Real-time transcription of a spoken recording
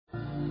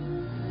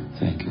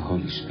Thank you,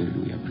 Holy Spirit.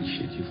 We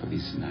appreciate you for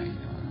this night.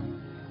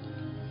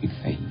 We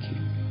thank you.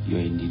 You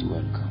are indeed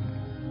welcome.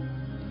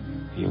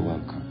 You're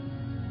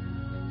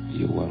welcome.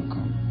 You're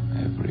welcome.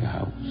 Every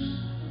house,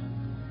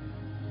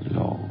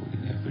 Lord,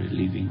 in every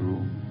living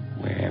room,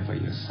 wherever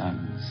your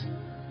sons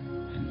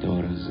and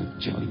daughters have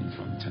joined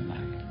from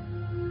tonight.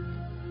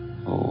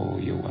 Oh,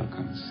 you're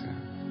welcome, sir.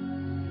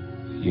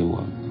 You're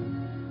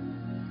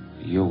welcome.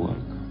 You're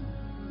welcome.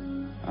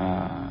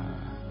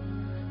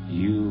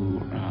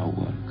 You are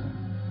welcome.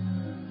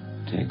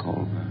 Take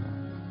over.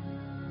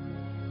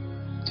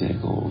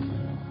 Take over.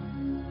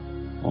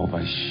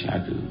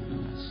 Overshadow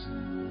us.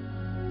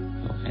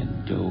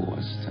 Endow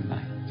us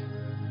tonight.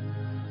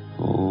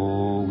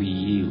 Oh, we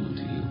yield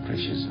to you,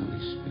 precious Holy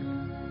Spirit.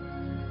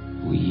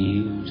 We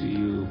yield to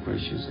you,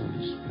 precious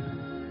Holy Spirit.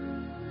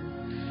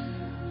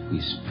 We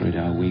spread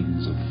our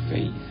wings of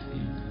faith.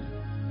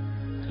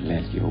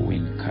 Let your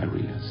wind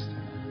carry us.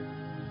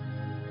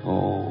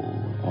 Oh,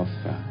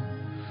 author,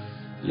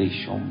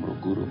 Leshombro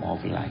Gurum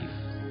of life.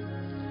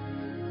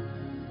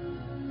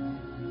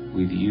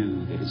 With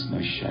you there is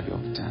no shadow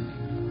of turning.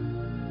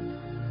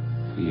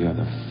 For you are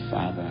the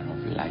Father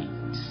of light.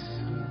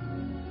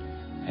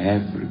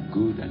 Every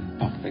good and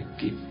perfect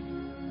gift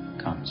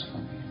comes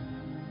from you.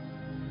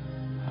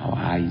 Our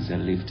eyes are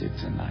lifted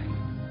tonight,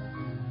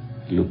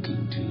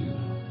 looking to you.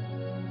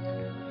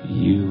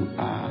 You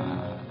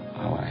are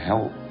our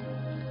help.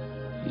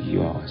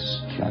 You are our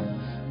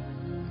strength.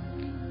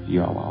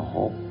 You are our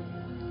hope.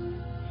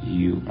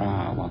 You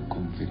are our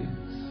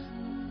confidence.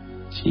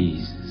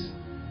 Jesus,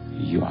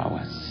 you are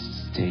our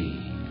stay.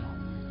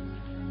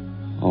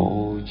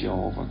 Oh,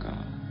 Jehovah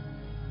God,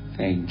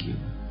 thank you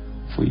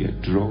for your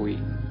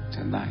drawing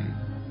tonight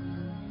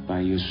by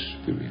your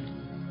Spirit.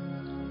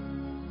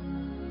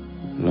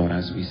 Lord,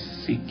 as we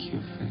seek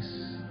your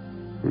face,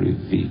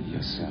 reveal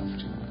yourself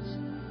to us.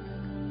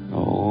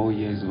 Oh,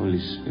 yes, Holy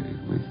Spirit,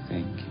 we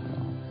thank you, Lord.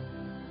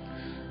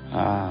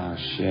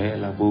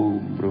 Shela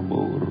boom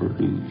bromo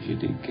rodu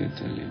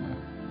jedeketelema.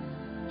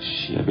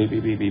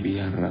 Shebebibibi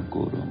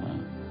arakoroma.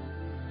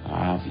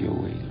 Have your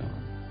way,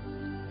 Lord.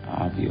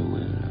 Have your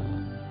way,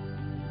 Lord.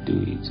 Do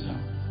it,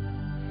 Lord.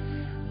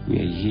 We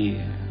are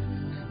here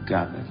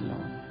gathered,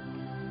 Lord.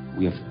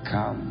 We have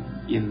come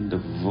in the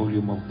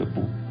volume of the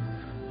book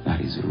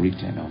that is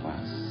written of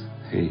us.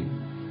 Hey,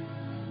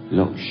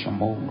 Lord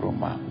Shamon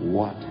Roma,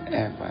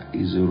 whatever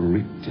is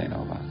written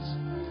of us,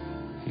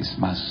 His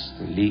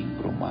Master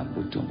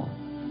Libromando Tomo,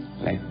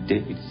 like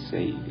David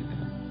said,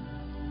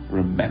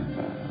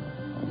 remember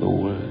the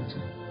word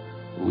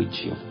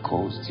which you have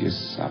caused your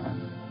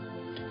servant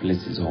to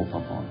place his hope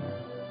upon.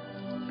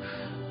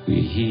 We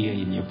are here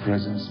in your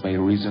presence by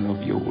reason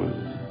of your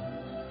word.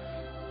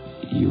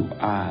 You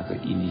are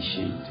the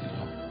initiator.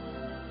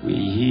 We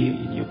are here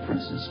in your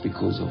presence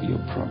because of your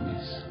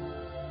promise.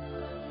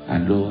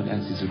 And Lord,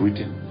 as is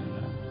written,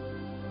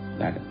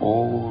 that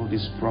all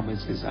these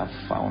promises are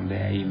found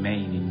there,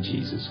 amen, in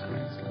Jesus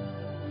Christ.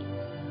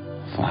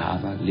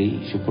 Father, we're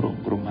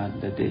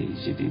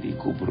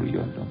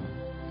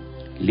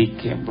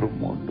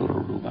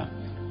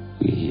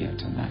here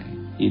tonight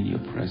in your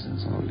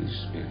presence, Holy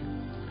Spirit.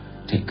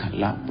 Take a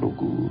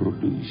lambrogu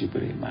roduji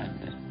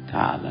bremanda,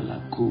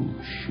 talala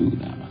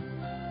kushunama,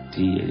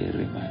 tiere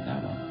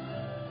remanama,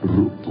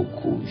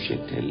 rupuku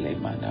shetele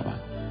manama,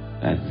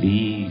 that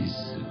these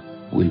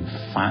will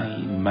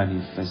find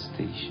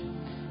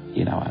manifestation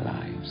in our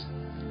lives.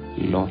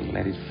 Lord,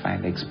 let it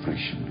find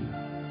expression,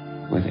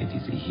 whether it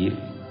is a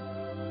healing,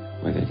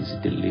 whether it is a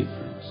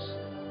deliverance,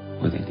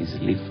 whether it is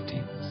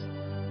liftings,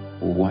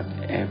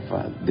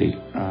 whatever they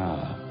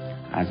are,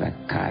 as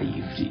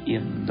archived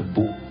in the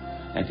book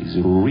that is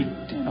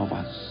written of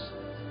us.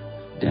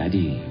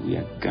 Daddy, we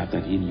are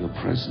gathered in your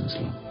presence,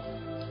 Lord.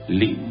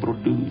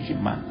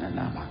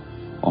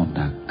 On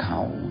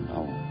account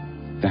of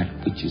that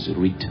which is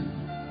written.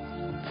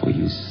 For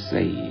you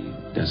say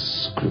the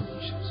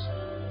scriptures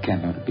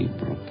cannot be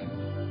broken.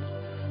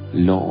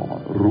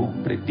 Lord,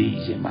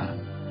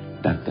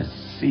 that the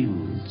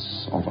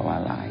seals of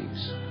our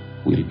lives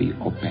will be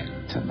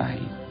opened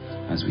tonight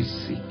as we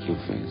seek your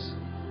face.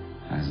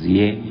 As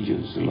the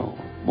angels, Lord,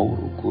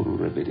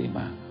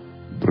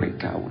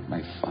 break out,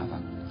 my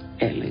Father,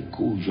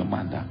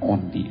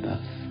 on the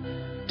earth,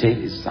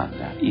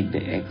 Telisanda, in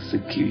the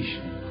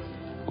execution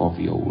of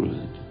your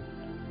word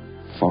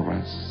for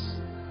us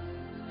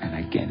and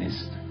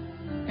against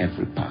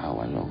every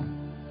power, Lord.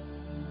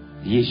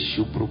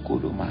 Yeshu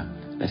Prokodoma,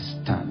 that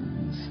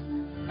stands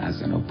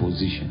as an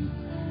opposition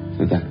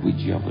for that which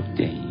you have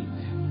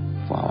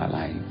ordained for our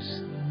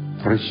lives.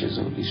 Precious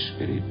Holy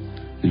Spirit,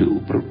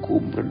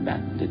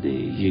 Lubrocumbrandande de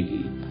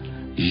Yegi,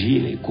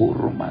 Gile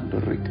Coromando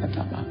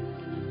Recatama,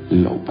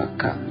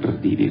 Lopacandra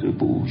di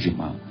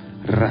Rebujima,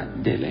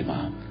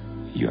 Randelema.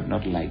 You're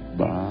not like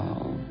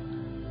Baal.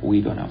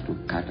 We don't have to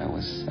cut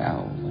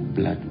ourselves and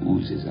blood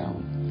oozes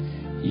out.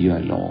 You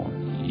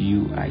alone,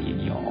 you are in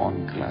your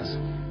own class.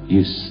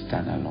 You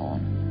stand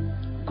alone,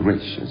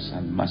 gracious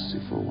and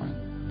merciful one.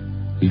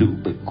 You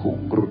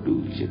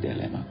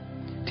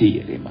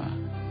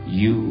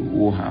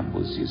who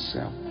humbles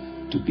yourself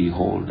to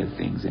behold the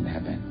things in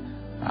heaven,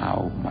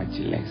 how much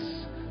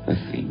less the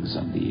things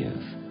on the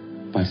earth.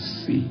 But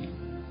see,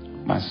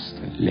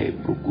 Master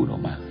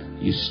Lebrugunoma,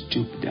 you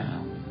stoop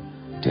down,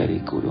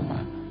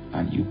 Terikudoma,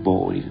 and you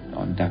bore it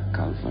on that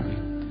Calvary.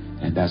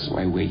 And that's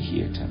why we're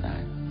here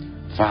tonight.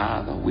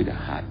 Father, with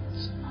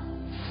hearts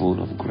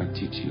full of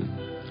gratitude,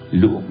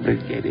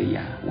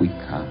 we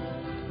come.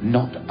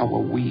 Not our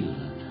will,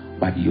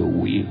 but your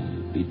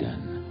will be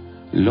done.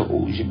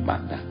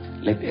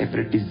 Let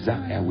every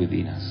desire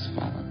within us,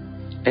 Father,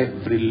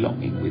 every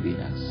longing within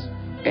us,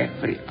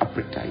 every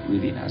appetite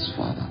within us,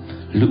 Father,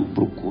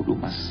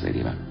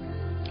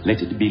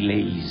 let it be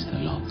laced,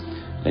 Lord.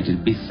 Let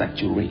it be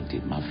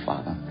saturated, my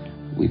Father,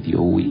 with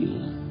your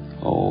will.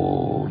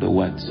 Oh, the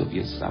words of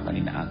your servant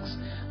in Acts,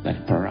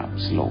 that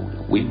perhaps,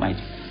 Lord, we might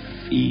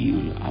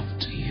feel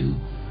after you.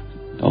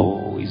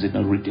 Oh, is it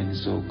not written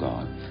so,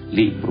 God?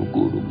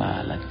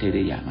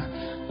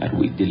 That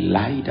we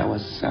delight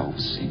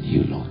ourselves in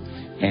you, Lord,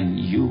 and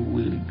you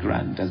will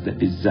grant us the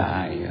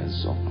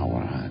desires of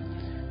our heart.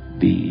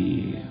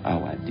 Be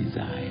our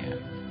desire.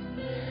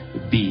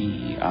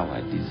 Be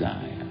our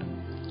desire.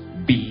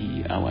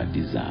 Be our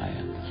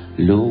desire.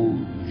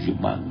 Lord,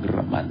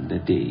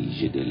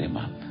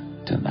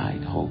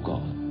 tonight, oh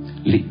God,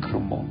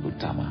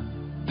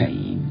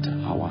 paint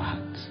our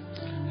hearts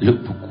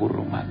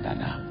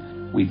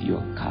with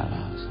your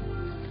colors.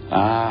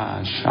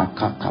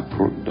 Shakaka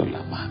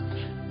Prondolama.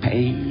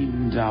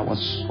 Paint our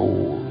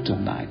soul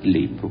tonight,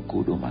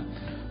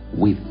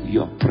 with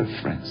your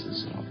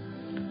preferences, Lord.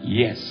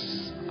 Yes,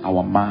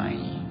 our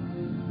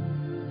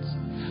minds,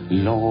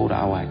 Lord,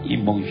 our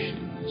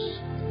emotions,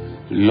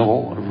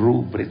 Lord,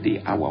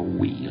 rubricate our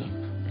will.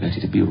 Let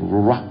it be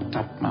wrapped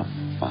up, my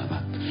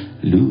Father,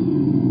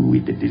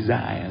 with the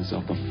desires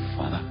of the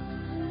Father.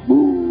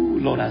 Ooh,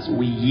 Lord, as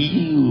we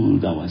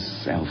yield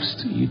ourselves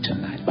to you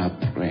tonight by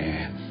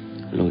prayer,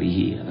 Lord,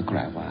 hear the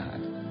cry of our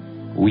heart.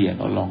 We are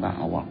no longer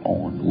our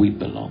own. We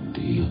belong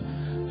to you.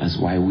 That's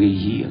why we're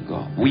here,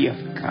 God. We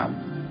have come.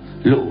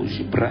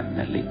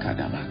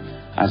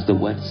 As the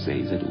word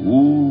says, that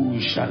who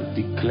shall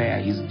declare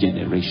his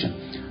generation?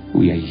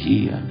 We are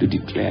here to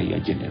declare your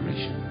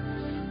generation.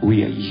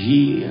 We are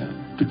here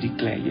to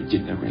declare your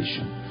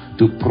generation,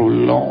 to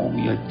prolong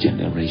your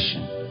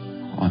generation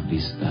on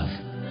this earth.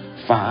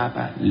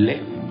 Father,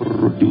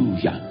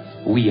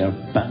 we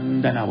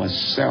abandon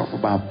ourselves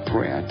by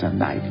prayer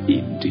tonight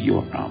into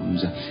your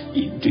arms,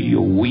 into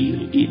your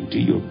will, into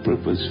your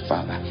purpose,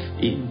 Father,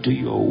 into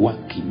your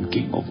working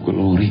King of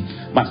glory.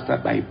 Master,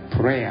 by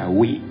prayer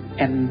we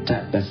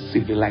enter the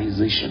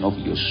civilization of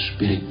your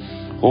spirit.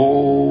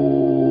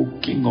 Oh,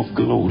 King of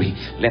glory,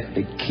 let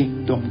the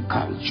kingdom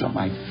culture,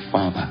 my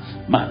Father,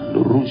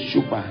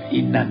 Mandurushuba,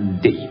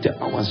 inundate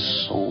our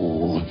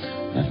soul.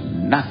 That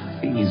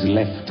nothing is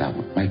left out,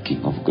 my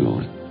King of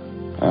glory.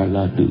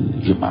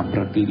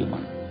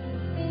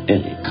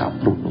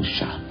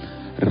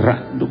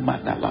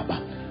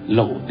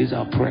 Lord, this is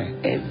our prayer.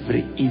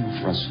 Every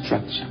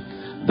infrastructure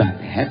that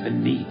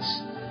heaven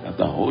needs, that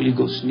the Holy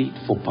Ghost needs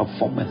for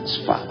performance,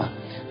 Father,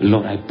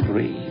 Lord, I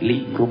pray,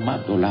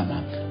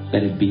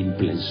 let it be in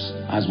place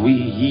as we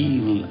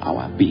yield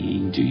our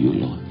being to you,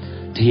 Lord.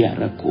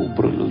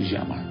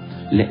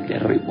 Let the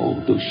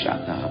remote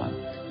Shakama.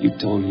 You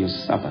told your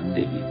servant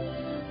David,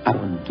 I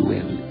don't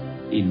dwell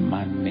in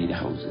man-made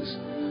houses.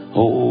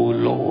 Oh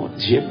Lord,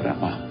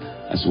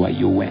 Jebrama, that's why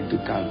you went to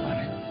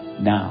Calvary.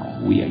 Now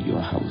we are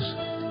your house.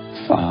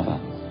 Father,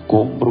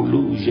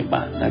 Kombrulu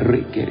Jebana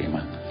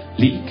Rekerema,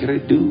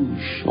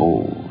 Likredush,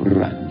 oh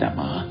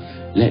Randama,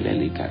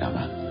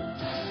 Lelelikadama.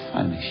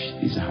 Furnish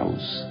this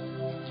house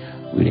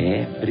with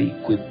every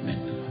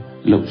equipment,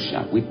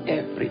 Losha, with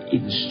every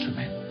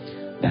instrument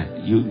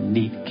that you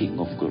need, King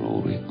of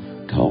glory.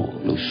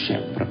 Tolo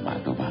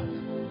Shembramadova,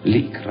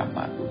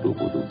 Likramadu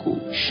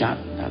Dubuduku,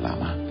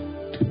 Shandalama,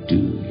 to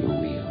do your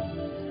will,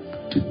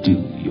 to do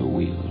your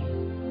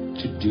will,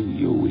 to do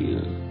your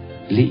will.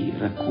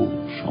 Liraku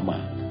Shoma,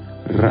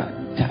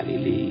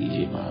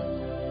 Rantalilejima.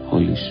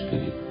 Holy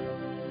Spirit,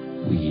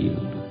 we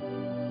yield,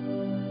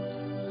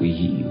 we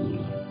yield,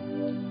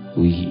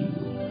 we yield.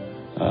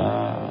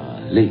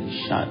 Le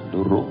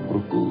Shandoro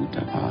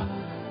Rukutapa,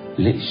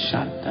 Le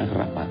Shanta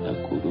Ramana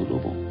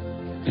Kudurobo,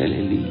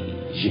 Eleli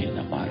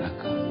Jena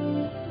Maraka.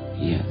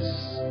 Yes,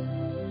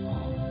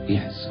 oh,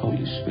 yes,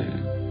 Holy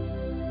Spirit.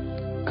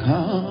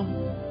 Come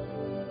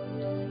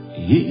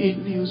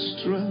in your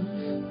strength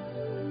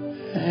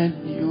and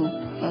your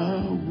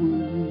power.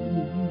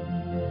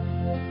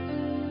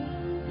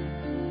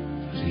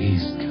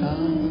 Please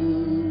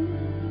come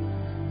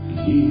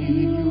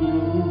in your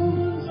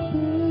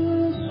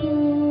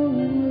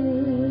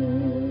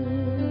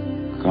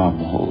come,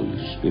 Holy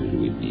Spirit,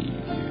 we need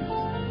you.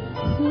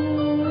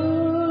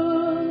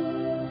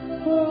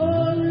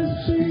 Holy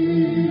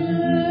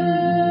Spirit,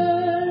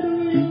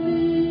 we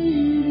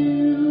need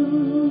you.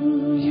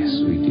 Yes,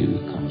 we do.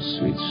 Come,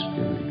 sweet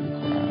Spirit, we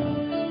cry.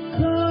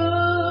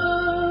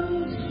 Come,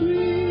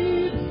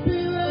 sweet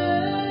Spirit,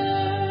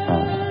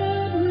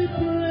 we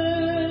pray.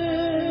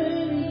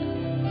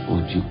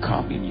 Would you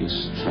come in your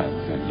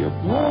strength and your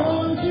power.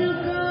 Won't you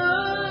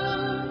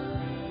come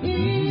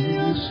in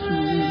your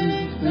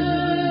strength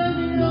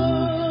and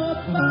your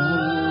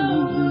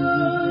power?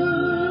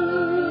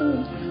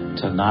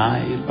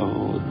 Tonight,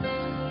 Lord,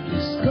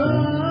 please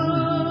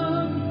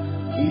Come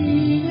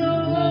in your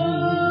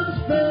own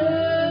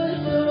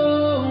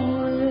special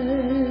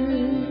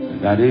way.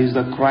 That is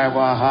the cry of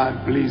our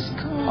heart. Please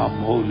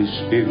come, Holy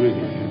Spirit.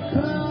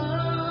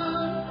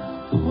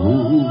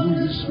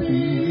 Holy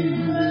Spirit,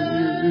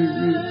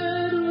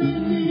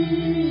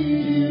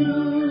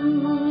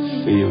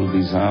 fill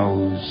this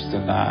house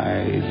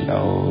tonight,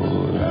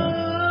 Lord.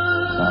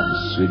 Come,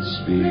 sweet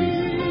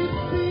Spirit.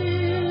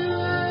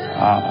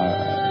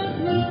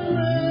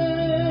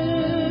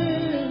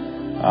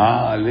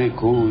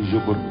 Aleluia,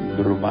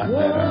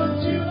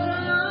 burmanderante.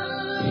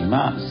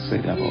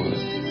 Imasegabor.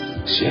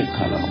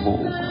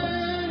 Shekalamoma.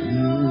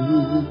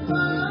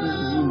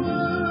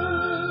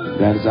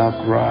 That's our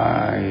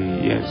cry,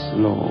 yes,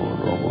 Lord.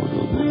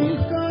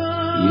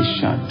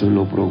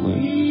 Yeshantulo prowe,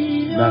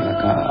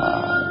 Naraka.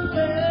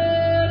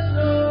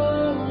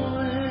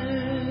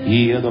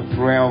 Hear the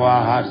prayer of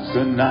our hearts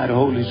tonight,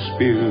 Holy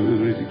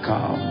Spirit,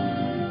 come.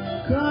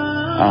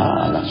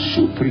 La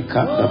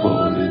supplicata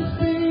bole,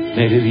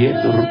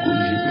 nell'ieto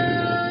rucugime.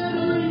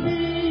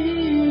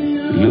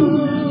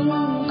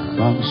 Lord,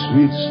 come,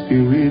 sweet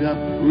Spirit, I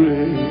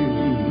pray.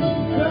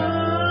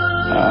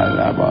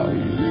 Alabai.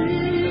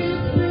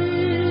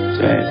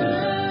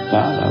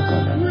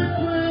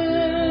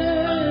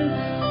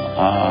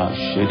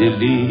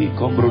 Shedeli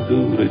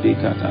comprodure di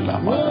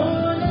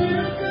catalamada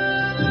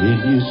in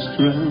your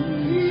strength,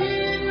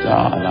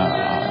 Dala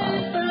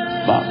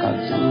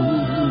Bakatu.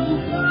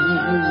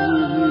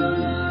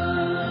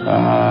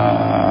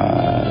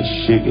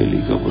 Shigeli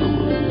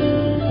comprodure.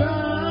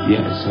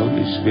 Yes,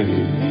 Holy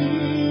Spirit.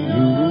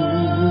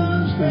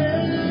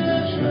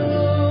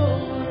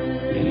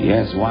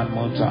 Yes, one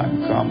more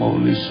time. Come,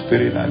 Holy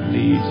Spirit, I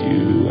need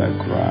you. I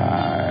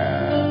cry.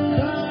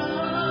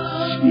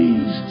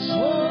 Jesus.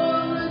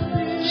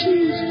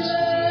 Jesus.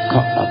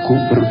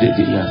 Kalakumbro de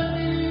dia.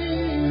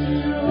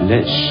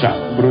 Let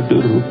shambro de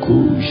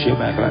ruku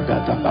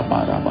shemaragata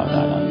kamara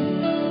madana.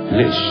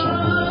 Let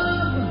shambro.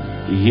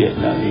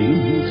 Yela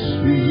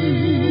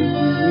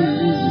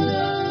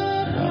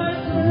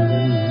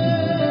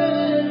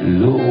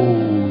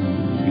Lord,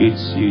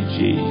 it's you,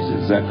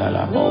 Jesus.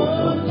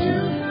 Zakalamono.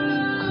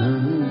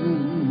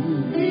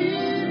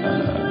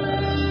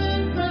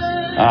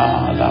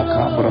 La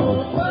cabra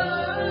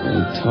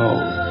to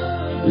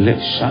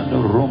Leshano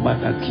Roma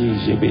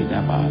Nakije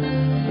Benama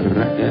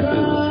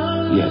Rededo.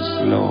 Yes,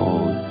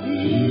 Lord.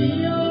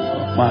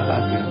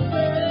 Malaga.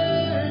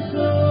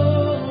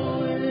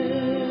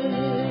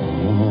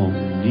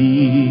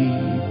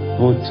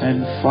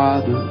 Omnipotent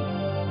Father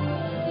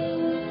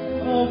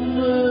of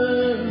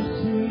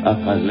mercy.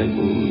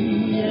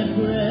 Hallelujah.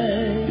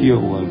 You're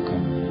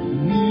welcome.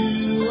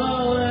 You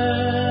are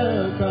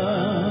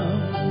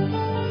welcome.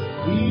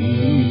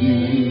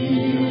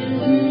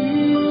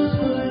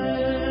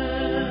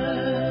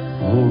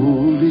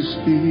 Holy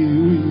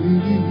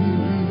Spirit,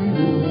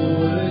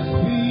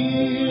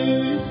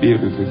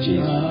 beautiful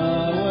Jesus.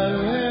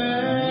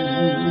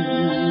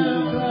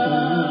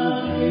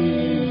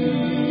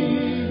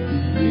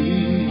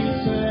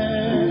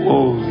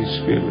 Holy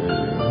Spirit,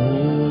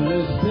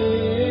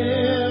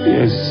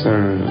 yes,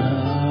 sir.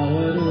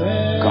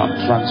 Come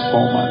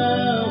transform us.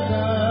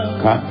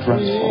 Come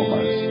transform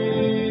us.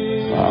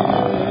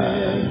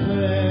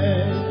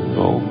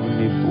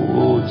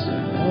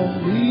 Omnipotent.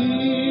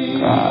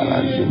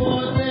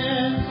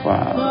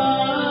 Father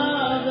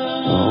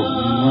of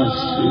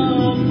mercy,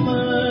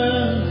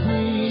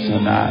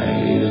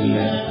 tonight,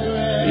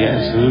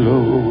 yes,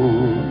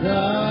 Lord,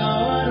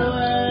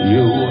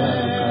 you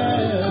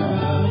are welcome.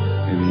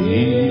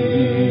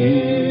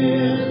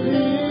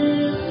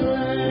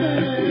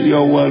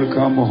 You're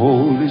welcome,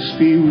 Holy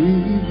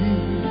Spirit.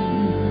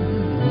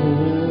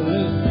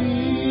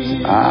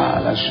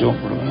 La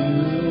sombra,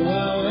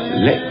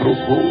 le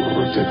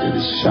procuro te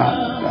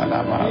shanta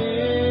la mano.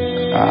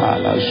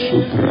 La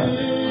supra.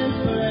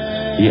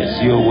 Yes,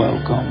 you're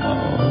welcome.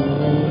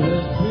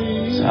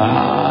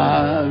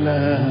 Sala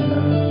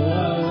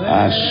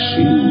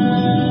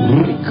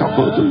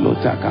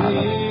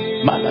Ashurikabodulotakala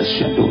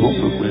Malashendo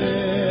Rumbre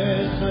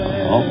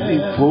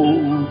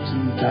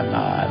Omnipotent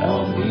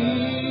Tanada.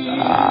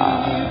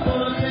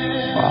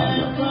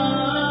 Father.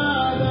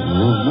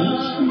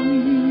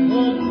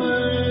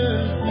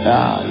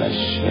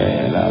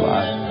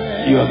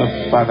 You are the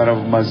Father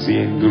of mercy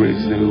and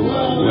grace.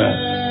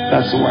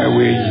 That's why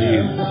we're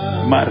here.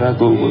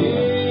 Maragogo.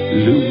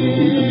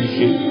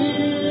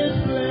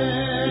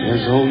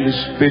 Yes, Holy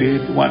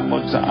Spirit, one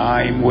more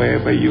time,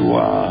 wherever you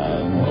are.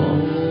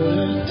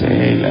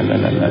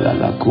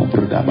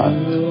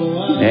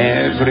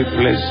 Every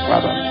place,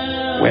 Father,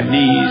 where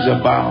knees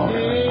are bowed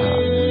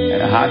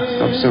and hearts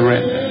of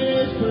surrender.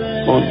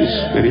 Holy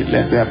Spirit,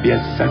 let there be a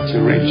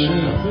saturation,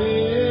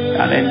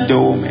 an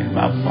endowment,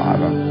 my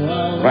Father,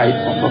 right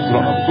from the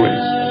throne of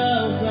grace.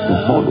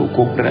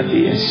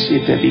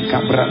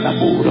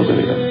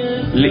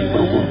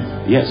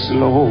 Yes,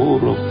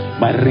 Lord,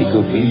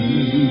 Marigo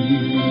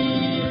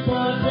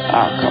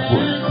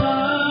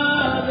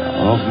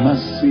of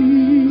mercy,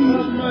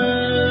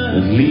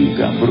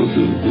 Liga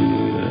Brudu.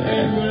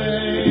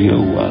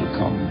 You're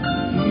welcome.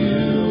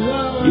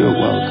 You're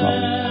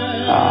welcome.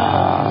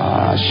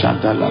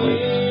 Shantalawe,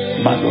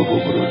 Manogo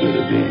Brudu.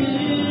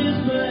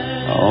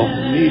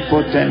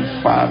 Omnipotent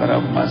Father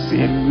of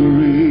mercy and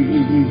grace.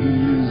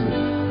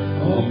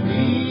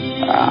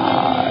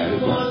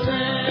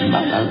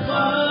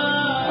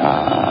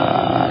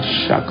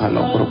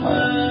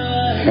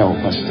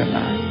 Help us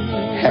tonight.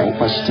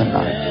 Help us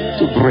tonight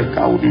to break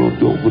out, Lord.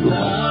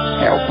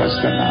 Help us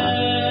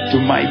tonight to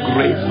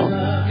migrate, Lord.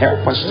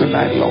 Help us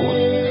tonight, Lord,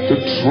 to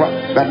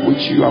track that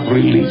which you have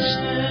released.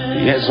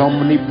 Yes,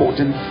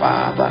 omnipotent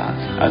Father,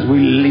 as we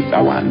lift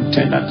our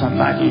antenna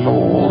tonight,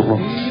 Lord,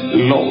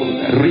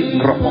 ring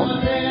Ramon,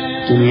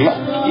 to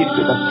lock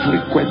into the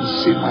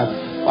frequency, my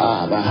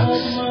Father,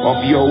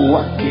 of your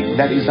working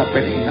that is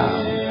happening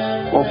now,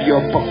 of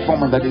your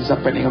performance that is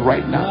happening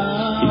right now.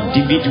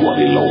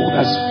 Individually, Lord,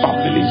 as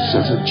families,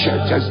 as a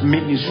church, as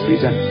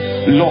ministries, and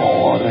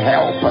Lord,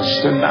 help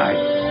us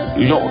tonight.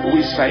 Lord,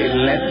 we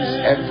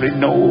silence every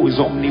noise,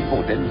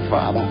 omnipotent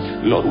Father.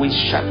 Lord, we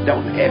shut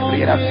down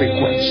every other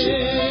frequency.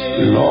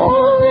 Lord,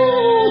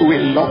 we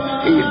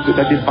lock into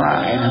the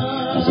divine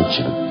as a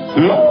church.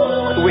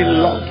 Lord, we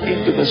lock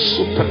into the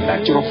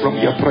supernatural from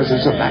your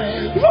presence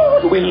tonight.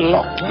 Lord, we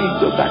lock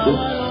into that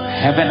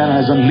heaven and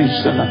has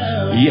unleashed them.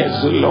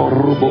 Yes, Lord,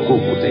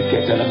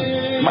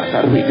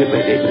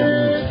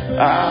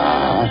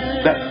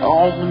 that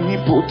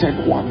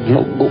omnipotent one,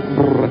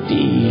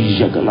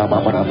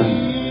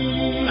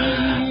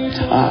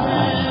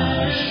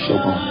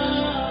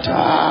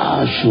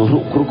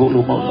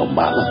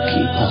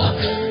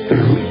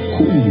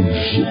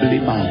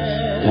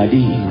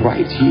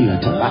 right here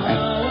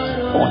tonight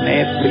on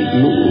every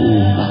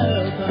loom.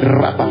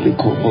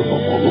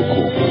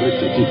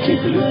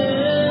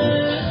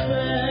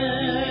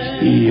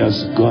 He has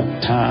got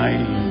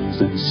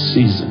times and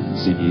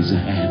seasons in his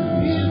hands.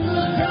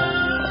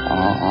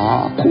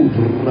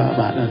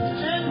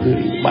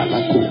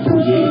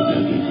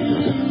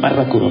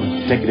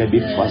 Take it a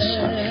bit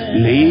faster.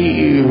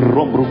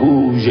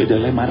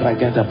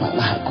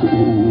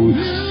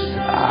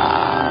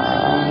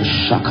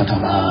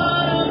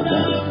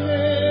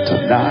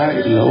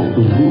 Tonight, Lord,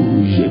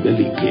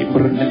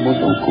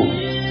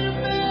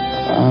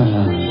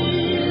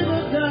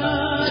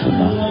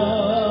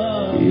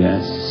 tonight,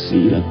 yes,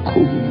 see the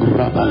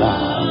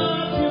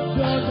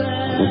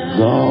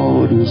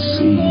God who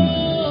sees.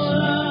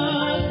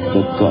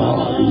 The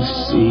God who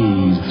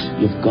sees.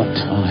 You've got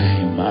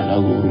time,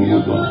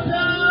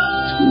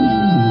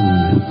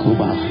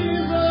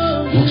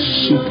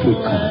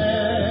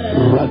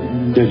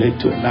 Randele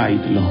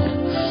tonight, Lord.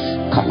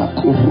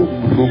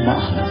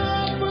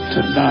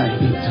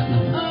 Tonight,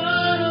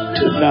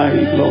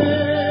 Lord.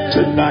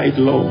 Tonight,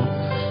 Lord.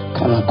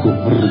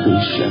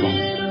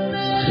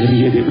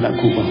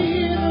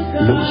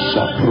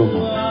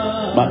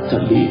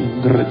 Matali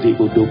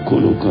Gradigo do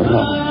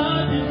Colocara.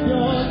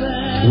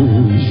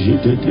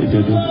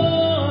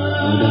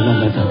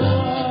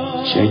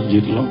 Change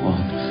it,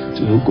 Lord.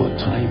 To got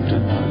time to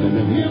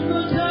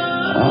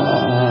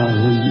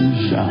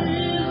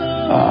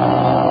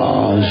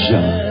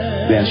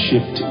they're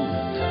shifting.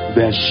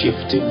 They're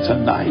shifting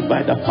tonight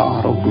by the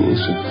power of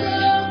grace,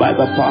 by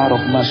the power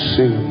of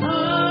mercy.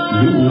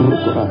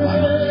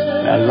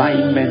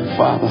 Alignment,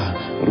 Father.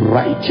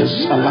 Righteous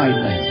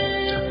alignment.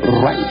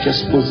 Righteous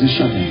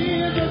positioning,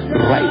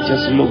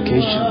 righteous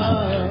location,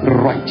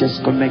 righteous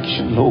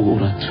connection,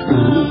 Lord.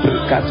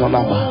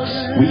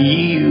 We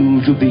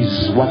yield to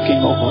this working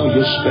of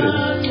your Spirit.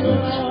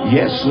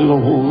 Yes,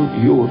 Lord,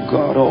 you're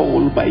God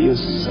all by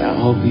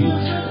yourself.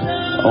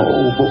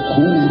 Oh,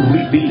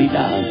 Bokuri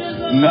Bilina,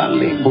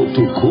 Nalembo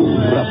to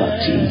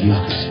Kurabatia,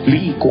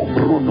 Liko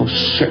Bruno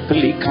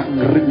Shepli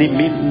Kangrini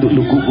Mindu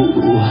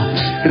Luguru,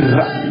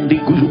 Randi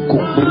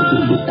Gulukum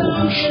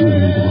Lukumushu,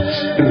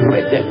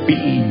 Redebi,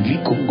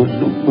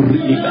 Likungunum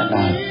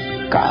Rinana,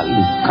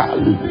 Kalu,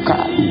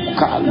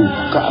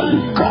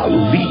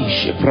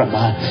 Vishe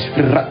Prama,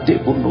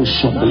 Radebuno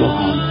Shambhala.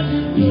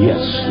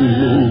 Yes,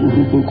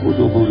 Lord,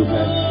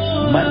 Bukuduburma,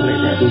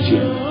 Marina.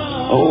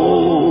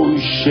 Oh,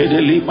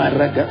 Shedeli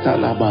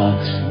Maragatalaba,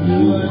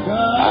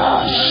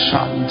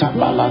 Shanta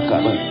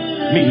Balakaba,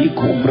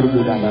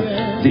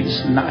 this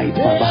night,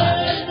 Baba,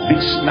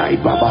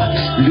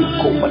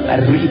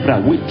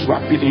 we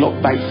trap it, Lord,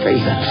 by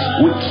faith,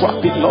 we trap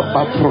it, Lord,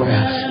 by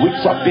prayer, we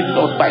trap it,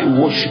 Lord, by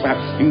worship.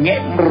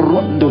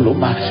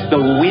 The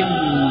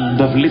wind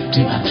of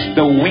lifting,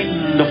 the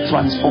wind of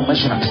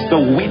transformation, the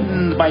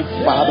wind, my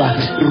Father,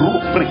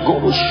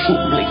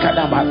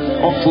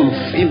 of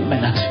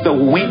fulfillment, the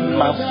wind,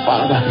 my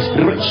Father,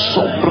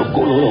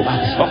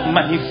 of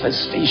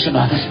manifestation,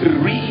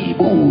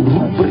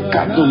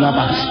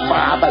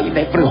 Father, in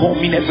every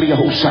home, in every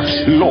house,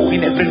 Lord,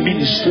 in every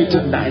ministry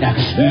tonight,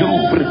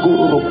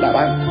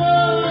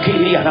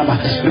 Kirianama,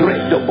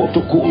 Rendo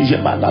Botuku,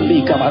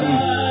 Jemanalika,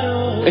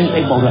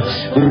 Elemora,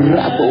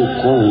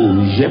 Raboko,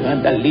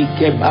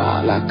 Jemanalike,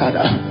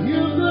 Malakada,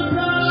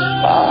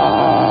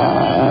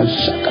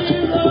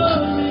 Shakatuku,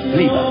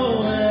 Liba,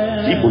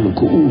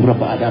 Ibuluku,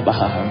 Rabada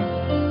Baha.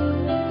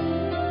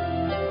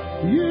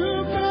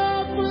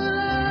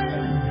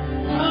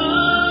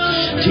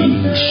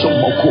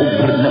 Somoko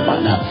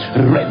bernamana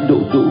Rendo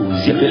do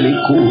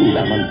Zebeliku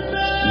Naman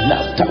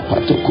Nata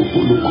Patoku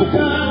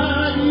Pulukubu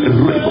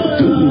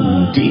Rebodu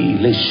Di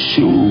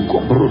Leshu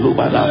Kombrulu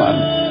Balaban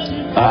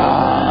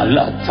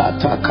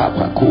Latata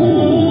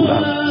Kapakura.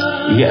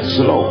 Yes,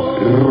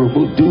 Lord.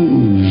 Rubudu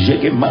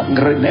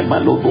Jegemangre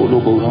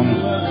Maloboloborum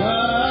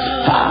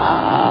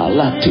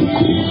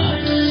Latuku.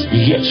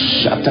 Yes,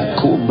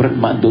 Shatakum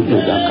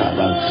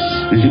Manduludakaba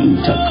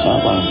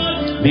Lutakaba.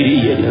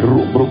 Miriye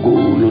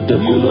rubrugu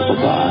ludegulu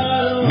baba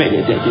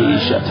medede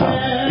shata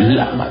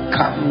lama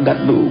kanga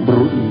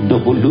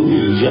lubrundo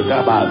bulu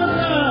jagaba.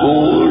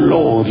 Oh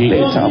Lord,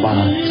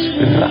 letaba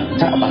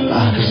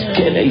ratabala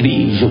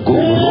keleli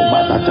jogoro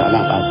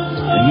matatalaba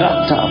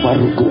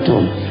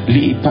natabarukuto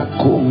lipa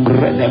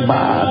kungrene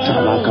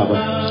matalakaba.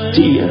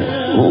 Dear,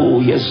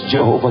 oh yes,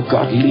 Jehovah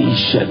God,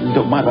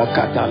 lishendo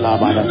marakata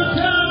labana.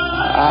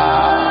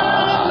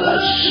 La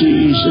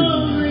season.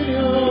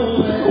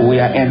 We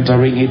are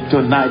entering it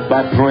tonight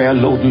by prayer,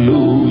 Lord.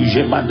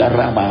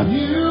 Mandarama.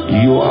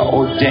 You are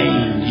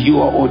ordained.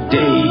 You are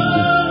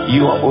ordained.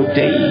 You are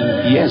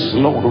ordained. Yes,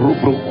 Lord.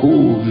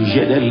 Rubruku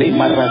jedele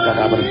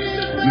maragadabra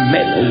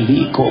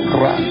meleli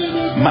kobra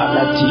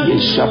malati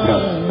shabra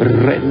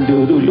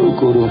rendulu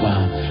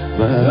kuruba.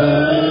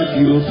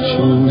 But you have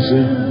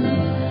chosen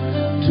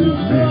to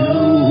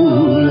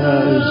rule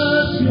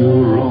as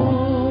your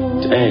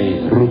own.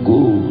 Te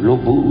rugu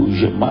lobu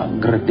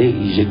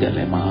jemangrade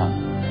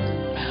jedelema.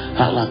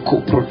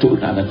 Halako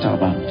protuna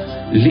nataba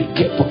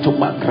like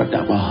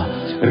potomagradaba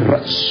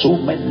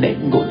rasume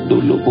nengo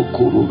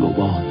dulubukuru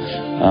loba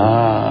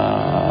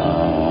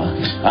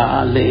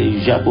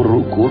ale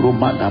jaburukuru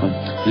madaba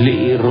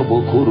le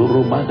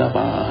robukuru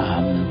madaba.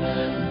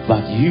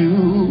 But you,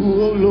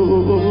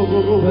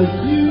 Lord,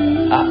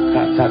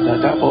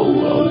 akatatatabo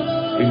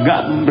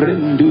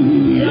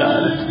gambrenduya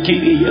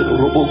kiri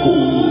robuku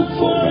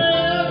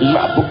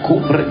labuku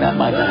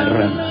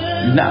brenamadaran.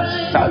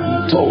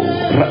 Nasanto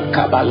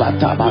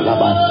Rakabalata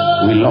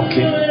Balaba. We lock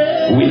in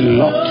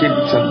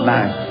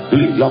tonight.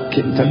 We lock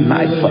in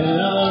tonight for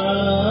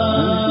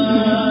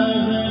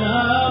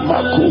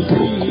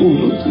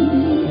Makubrukulu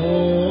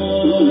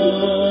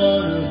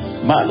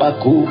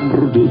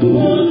Malakumrudu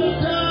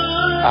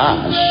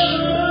Ash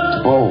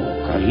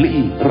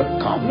Kali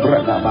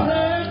Rakambranaba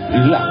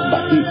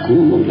Lamba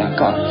iku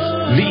laka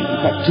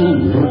lipa tu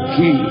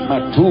reki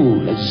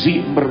matu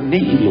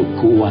zimbrnilo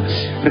kuwa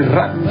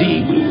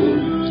randilu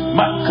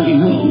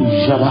maklu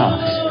java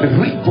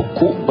ripo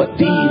kumba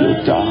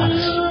dilota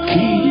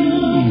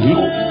kilo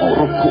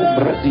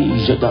orokumbra di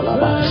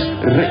jadalaba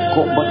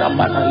rekomba na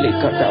mana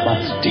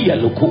lekataba dia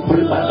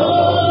lukumbre mana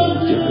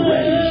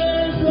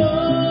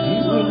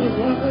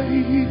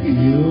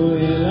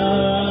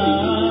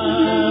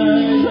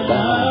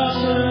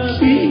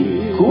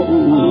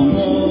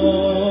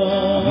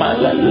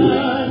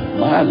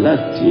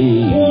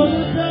Malati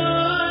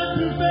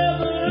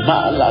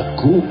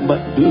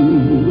Malakumbadu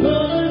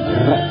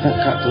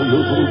Ratakatulu.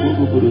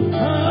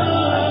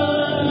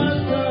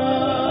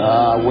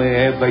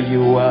 Wherever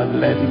you are,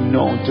 let him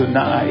know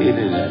tonight.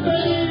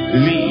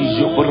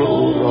 Lijo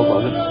Bro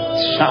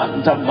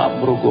Shanta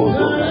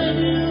Mambrogodo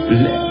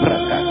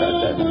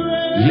Leprakata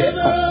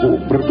Lepako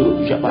Brudu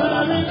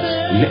Jabalama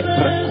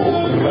Leprako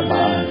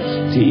Rama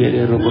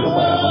Tiere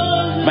Robrama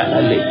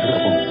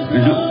Malalekramo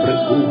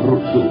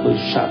Lupreku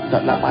Shanta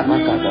la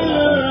Manakada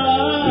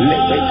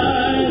Lepeko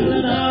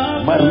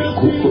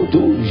Mariku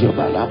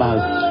Jabalaba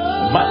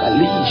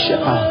Malalisha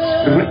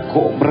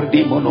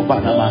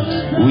Rekomradimonobanama.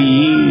 We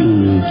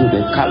yield to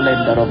the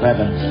calendar of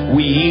heaven.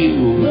 We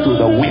yield to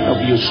the wind of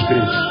your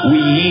spirit.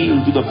 We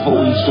yield to the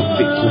voice of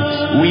victory.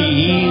 We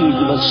yield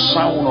to the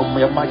sound of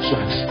your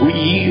mature. We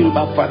yield,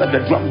 my Father,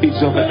 the drum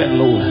beats of heaven,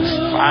 Lord.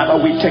 Father,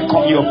 we take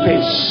on your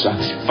pace.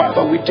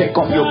 Father, we take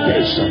on your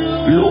pace.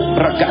 Lord,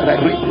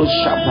 Bragada Riblo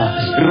Shapa,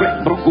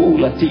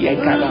 Rebrogula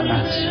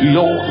Tiekalama,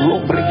 Lord,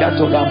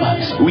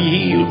 Robrigatolama. We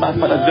yield, my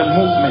Father, the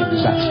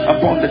movements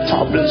upon the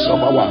tablets of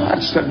our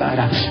hearts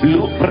tonight. Let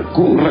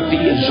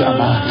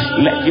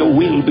your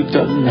will be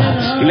done.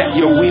 Let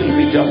your will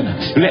be done.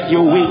 Let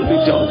your will be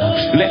done.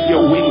 Let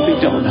your will be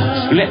done.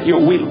 Let your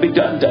will be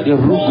done. That the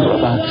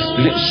Rugraba,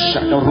 let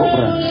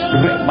Shadarobra,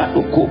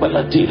 Remadukuba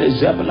Latila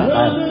Zabala,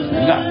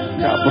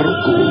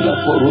 Nabrugula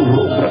for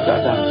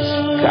Rubragada,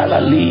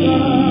 Kalali,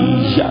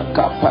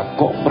 Jakapa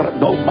Cobra,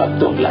 no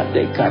Madola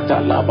de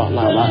Catalaba,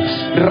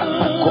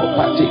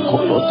 Rapacopati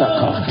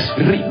Colotaka,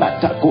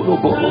 Rimata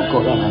Coloboro,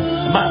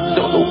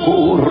 Mandolo.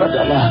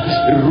 Radala,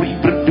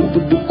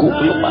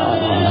 Reproducuma,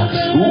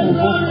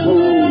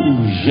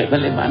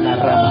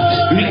 Jebelemanarama,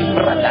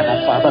 Libradana,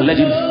 Father, let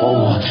it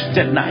fall.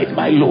 Tonight,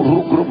 my Lord,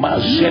 Rugruma,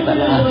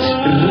 Jebela,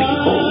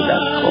 Ribo,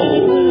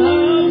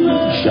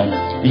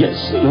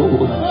 Yes,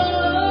 Lord.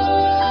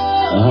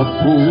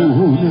 Upon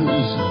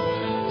us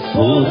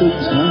for the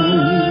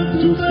time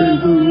to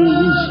favor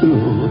us,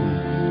 Lord.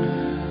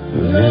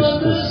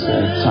 Rest us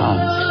at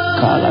time.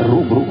 Kala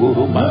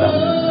Rubruguru Madam.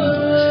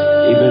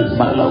 Even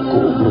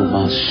Malakobru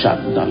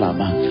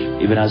Mashandalama.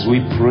 Even as we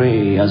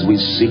pray, as we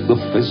seek the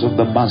face of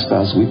the Master,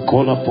 as we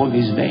call upon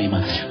His name,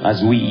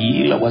 as we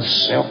yield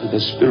ourselves to the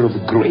Spirit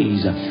of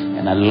grace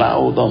and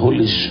allow the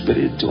Holy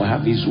Spirit to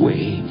have His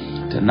way.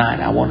 Tonight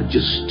I want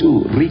just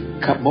to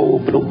Rikamo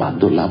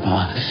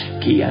Bromandolava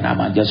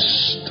Kianama, just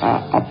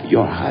stir up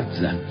your hearts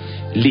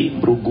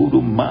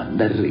Limbrugudu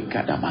Manda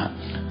Rikadama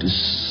to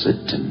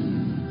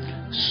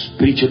certain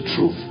spiritual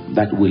truth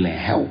that will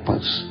help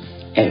us.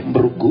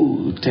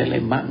 Embrugu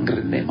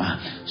telemangrenema,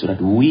 so that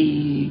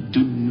we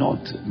do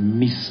not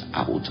miss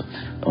out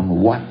on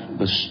what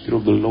the Spirit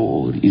of the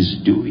Lord is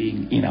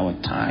doing in our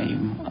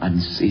time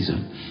and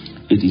season.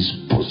 It is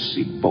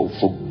possible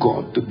for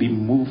God to be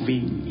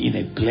moving in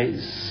a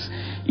place,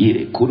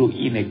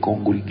 in a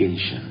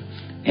congregation,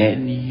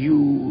 and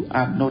you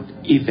are not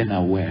even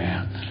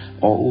aware.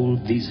 All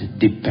this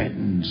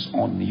depends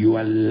on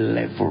your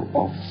level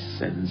of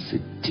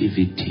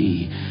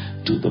sensitivity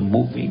to the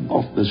moving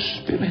of the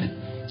Spirit.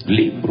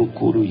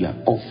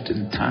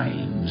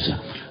 Oftentimes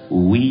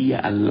we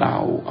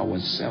allow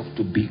ourselves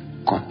to be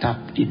caught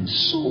up in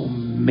so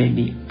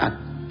many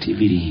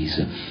activities,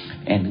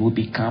 and we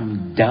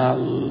become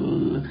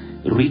dull,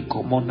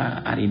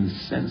 recommoner, and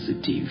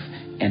insensitive,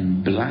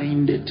 and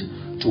blinded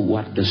to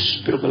what the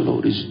Spirit of the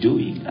Lord is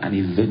doing. And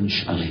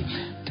eventually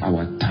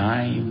our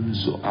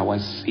times, our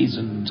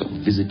seasons of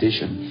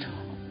visitation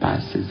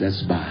passes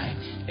us by,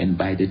 and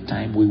by the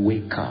time we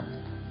wake up,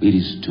 it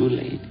is too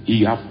late.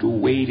 You have to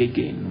wait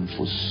again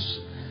for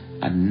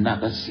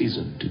another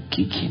season to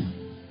kick in.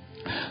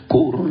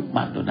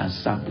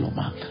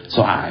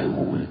 So I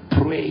will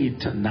pray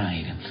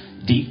tonight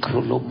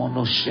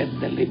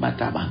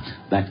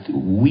that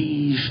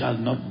we shall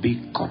not be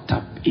caught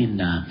up in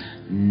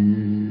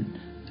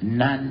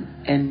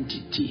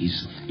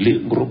non-entities,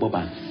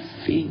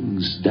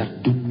 things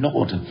that do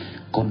not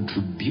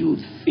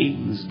contribute,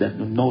 things that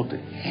do not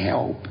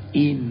help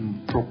in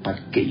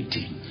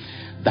propagating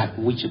that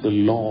which the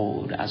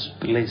Lord has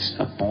placed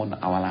upon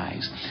our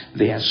lives.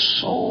 There are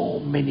so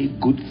many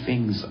good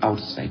things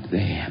outside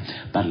there,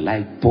 but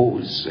like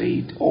Paul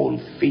said, all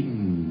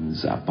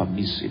things are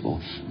permissible,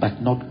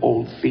 but not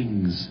all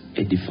things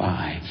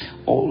edify.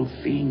 All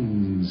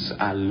things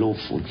are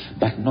lawful,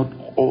 but not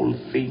all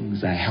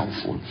things are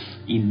helpful.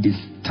 In this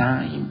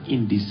time,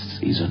 in this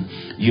season,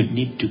 you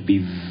need to be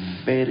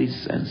very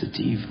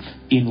sensitive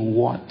in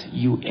what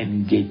you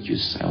engage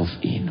yourself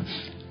in.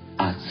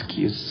 Ask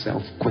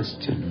yourself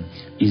question: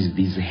 is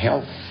this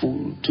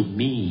helpful to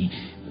me?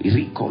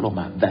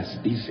 Does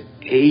this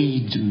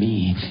aid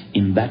me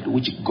in that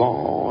which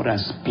God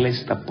has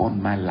placed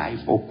upon my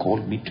life or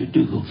called me to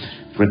do?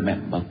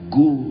 Remember,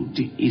 good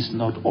is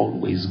not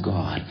always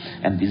God,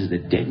 and this is the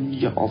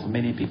danger of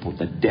many people.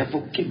 The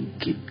devil can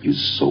keep you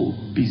so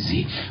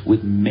busy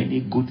with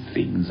many good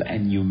things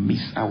and you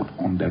miss out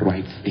on the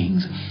right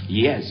things.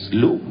 Yes,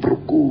 so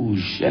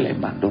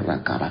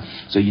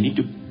you need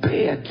to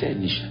pay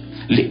attention.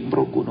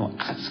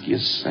 Ask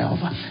yourself,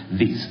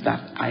 this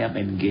that I am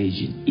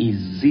engaging,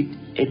 is it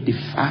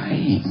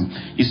edifying?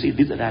 You see,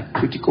 these are the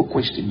critical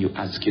questions you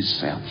ask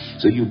yourself.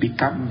 So you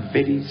become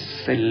very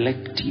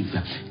selective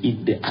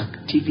in the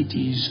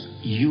activities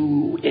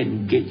you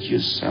engage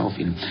yourself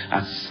in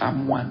as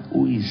someone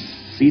who is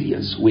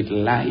serious with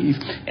life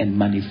and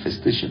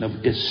manifestation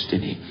of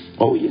destiny.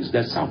 Oh yes,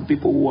 there's some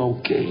people who are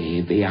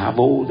okay. They have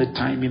all the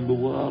time in the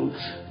world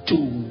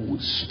to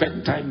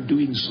spend time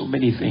doing so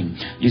many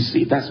things. You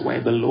see, that's why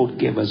the Lord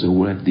gave us a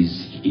word this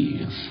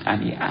year,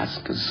 and He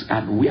asked us,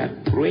 and we are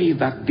praying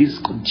that this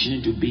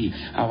continue to be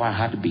our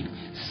heartbeat.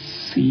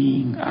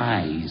 Seeing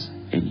eyes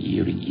and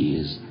hearing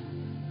ears.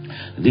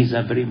 These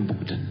are very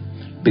important,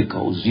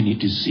 because you need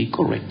to see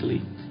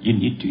correctly. You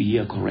need to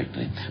hear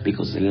correctly,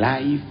 because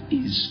life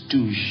is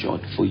too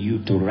short for you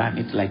to run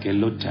it like a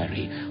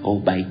lottery or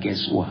by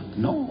guesswork.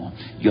 No,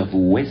 you have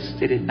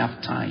wasted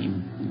enough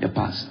time in the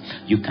past.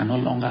 You can no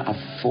longer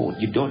afford.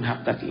 You don't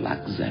have that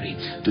luxury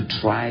to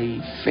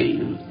try,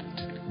 fail,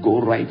 go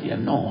right here.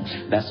 No,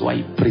 that's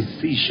why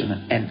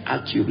precision and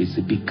accuracy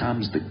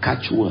becomes the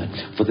catchword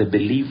for the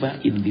believer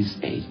in this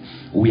age.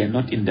 We are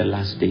not in the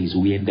last days,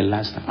 we are in the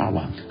last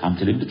hour. I'm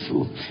telling the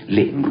truth.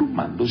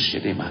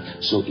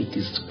 So it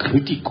is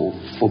critical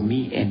for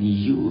me and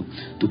you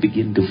to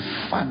begin to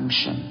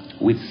function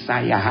with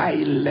a high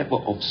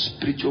level of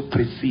spiritual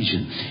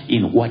precision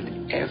in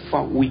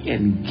whatever we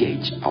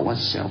engage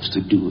ourselves to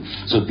do.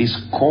 So this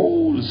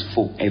calls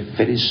for a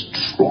very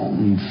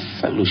strong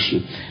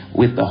fellowship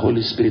with the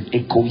Holy Spirit,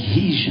 a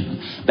cohesion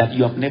that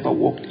you have never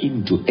walked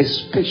into,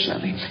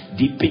 especially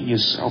dipping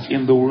yourself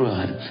in the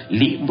word,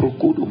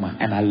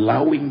 and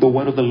allowing the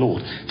word of the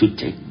Lord to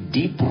take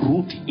deep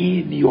root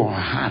in your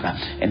heart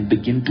and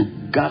begin to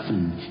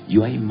govern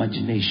your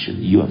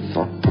imagination, your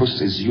thought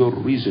process, your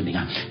reasoning,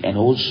 and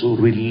also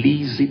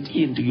release it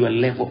into your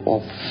level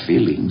of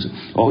feelings.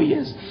 Oh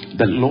yes,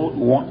 the Lord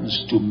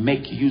wants to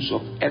make use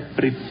of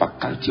every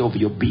faculty of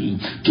your being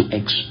to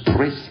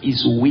express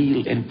His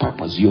will and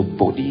purpose, your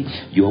body,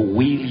 your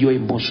will, your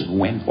emotion.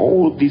 When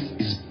all this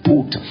is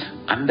put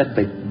under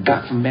the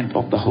government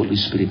of the Holy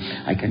Spirit,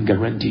 I can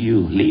guarantee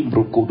you, life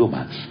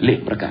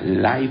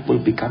will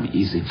become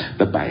easy.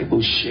 The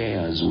Bible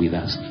shares with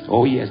us.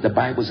 Oh yes, the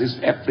Bible says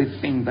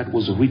everything that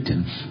was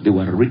written, they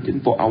were written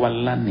for our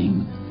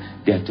learning.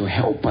 They are to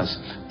help us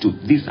to,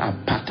 these are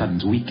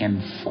patterns we can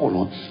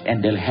follow,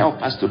 and they'll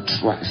help us to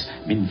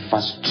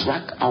fast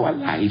track our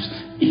lives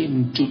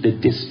into the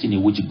destiny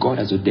which God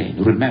has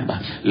ordained. Remember,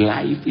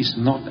 life is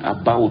not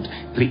about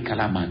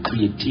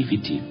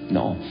creativity.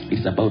 No,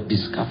 it's about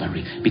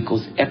discovery,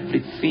 because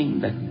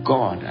everything that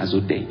God has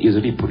ordained is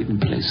already put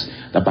in place.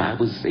 The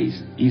Bible says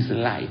His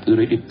life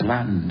already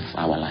planned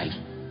for our life.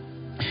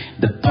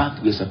 The path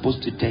we're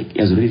supposed to take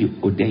has already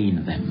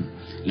ordained them.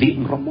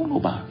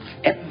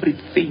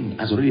 Everything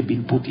has already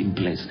been put in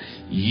place.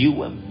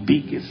 Your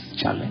biggest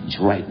challenge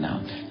right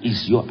now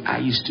is your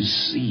eyes to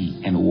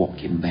see and walk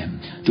in them,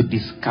 to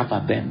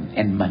discover them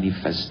and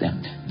manifest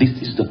them.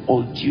 This is the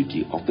whole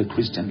duty of the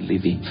Christian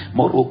living.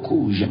 Have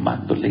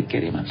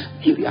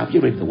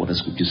you read what the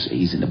scripture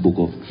says in the book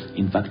of,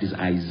 in fact, it's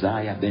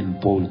Isaiah, then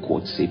Paul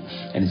quotes it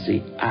and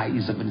say,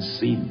 eyes haven't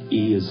seen,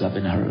 ears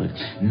haven't heard,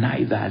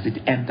 neither has it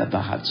entered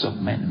the hearts of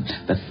men,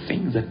 the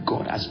things that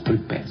God has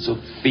prepared. So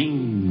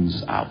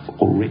things have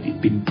already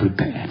been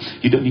prepared.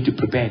 You don't need to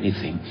prepare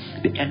anything.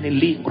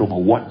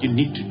 What you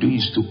need to do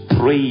is to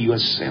pray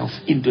yourself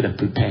into the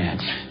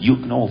prepared. You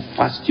know,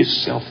 fast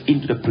yourself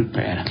into the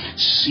prepared.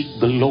 Seek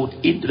the Lord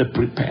into the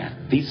prepared.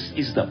 This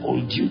is the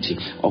whole duty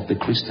of the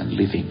Christian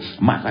living.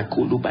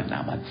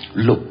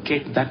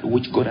 Locate that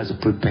which God has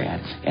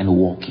prepared and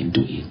walk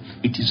into it.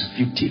 It is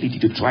futility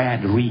to try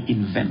and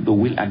reinvent the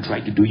will and try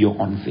to do your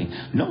own thing.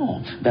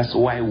 No, that's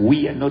why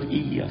we are not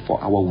here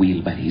for our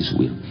will but His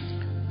will.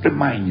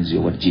 Reminds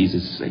you what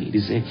Jesus said. He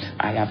said,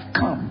 I have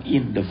come,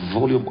 in the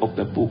volume of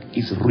the book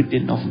is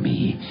written of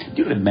me.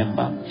 Do you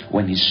remember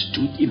when He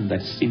stood in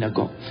that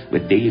synagogue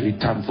where they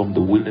returned from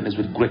the wilderness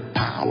with great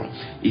power?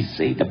 He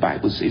said, the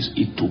Bible says,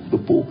 He took the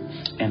book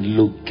and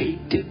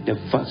located the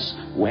verse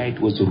where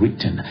it was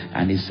written,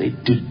 and He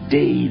said,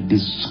 today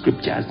this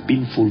scripture has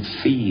been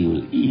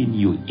fulfilled in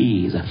your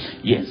ears.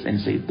 Yes,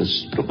 and said, the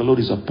Spirit of the Lord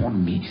is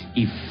upon me.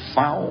 He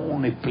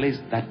found a place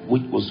that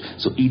which was,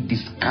 so He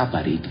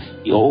discovered it.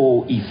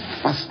 He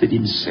fasted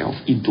Himself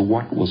into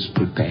what was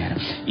prepared.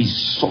 He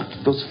sought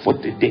those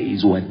 40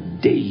 days were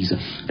days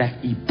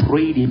that He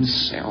prayed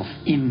Himself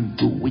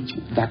into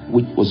that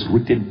which was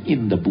written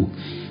in the book.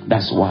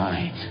 That's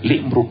why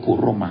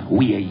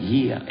we are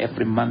here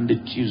every Monday,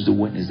 Tuesday,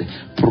 Wednesday,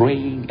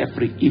 praying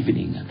every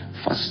evening,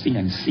 fasting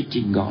and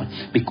seeking God,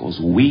 because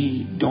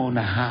we don't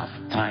have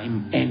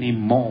time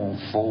anymore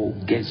for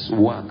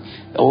guesswork.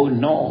 Oh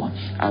no,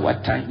 our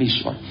time is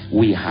short.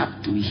 We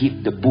have to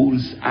hit the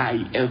bull's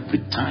eye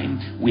every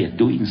time we are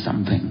doing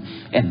something,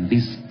 and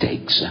this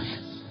takes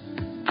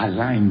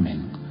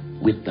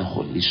alignment with the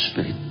Holy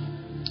Spirit.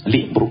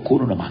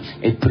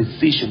 A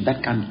precision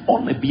that can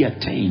only be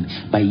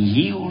attained by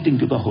yielding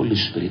to the Holy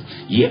Spirit.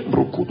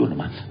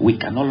 We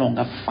can no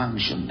longer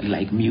function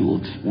like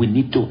mule. We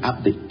need to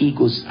have the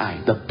eagle's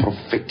eye. The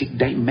prophetic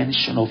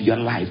dimension of your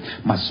life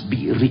must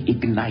be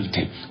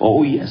reignited.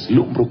 Oh yes,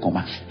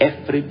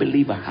 every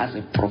believer has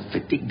a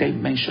prophetic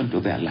dimension to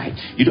their life.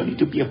 You don't need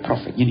to be a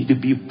prophet, you need to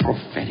be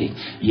prophetic.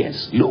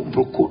 Yes, the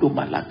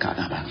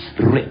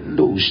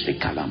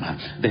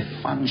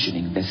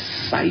functioning, the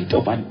sight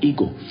of an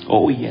eagle.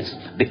 Oh yes,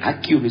 the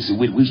accuracy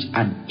with which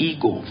an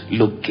eagle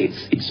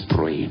locates its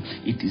prey.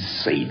 It is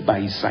said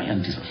by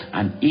scientists,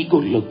 an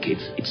eagle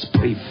locates its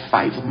prey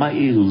 5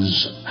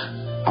 miles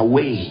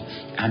away,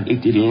 and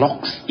it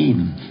locks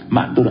in,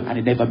 and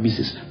it never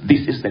misses.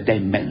 This is the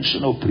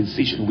dimension of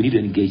precision we need to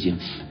engage in.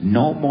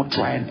 No more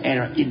try and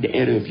error in the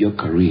area of your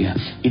career.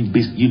 In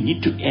business, you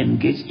need to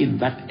engage in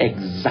that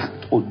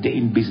exact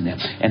ordained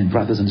business. And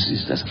brothers and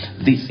sisters,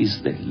 this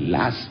is the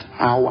last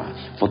hour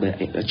for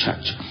the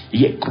church.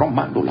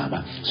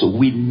 So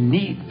we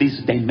need this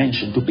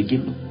dimension to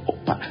begin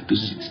to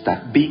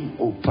start being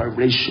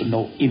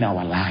operational in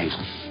our lives.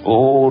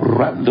 Oh,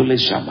 Randole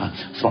Shama,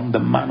 from the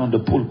man on the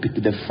pulpit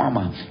to the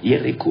farmer,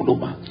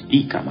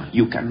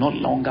 you can no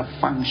longer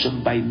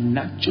function by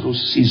natural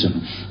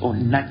season or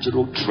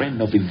natural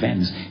trend of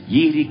events.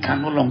 It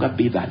can no longer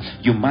be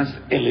that. You must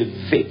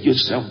elevate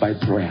yourself by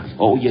prayer.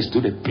 Oh yes, to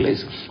the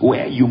place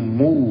where you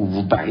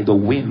move by the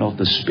wind of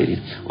the Spirit.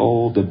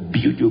 Oh, the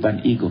beauty of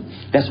an eagle.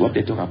 That's what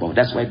they talk about.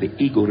 That's why the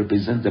eagle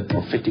represents the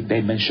prophetic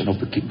dimension of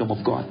the kingdom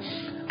of God.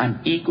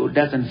 An eagle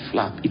doesn't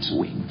flap its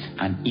wing.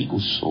 An eagle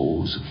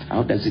soars.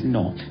 How does it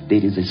know?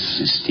 There is a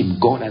system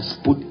God has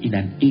put in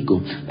an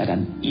eagle, that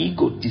an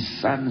eagle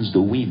discerns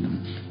the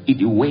wind.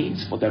 It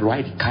waits for the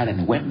right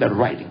current. When the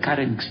right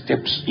current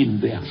steps in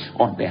there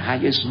on the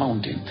highest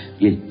mountain,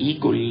 the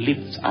eagle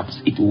lifts up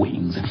its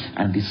wings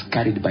and is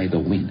carried by the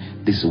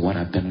wind. This is what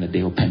happened on the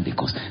day of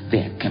Pentecost.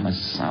 There came a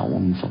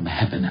sound from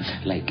heaven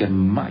like a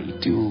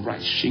mighty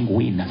rushing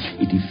wind.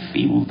 It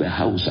filled the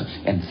house,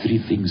 and three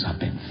things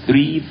happened.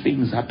 Three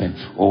things happened.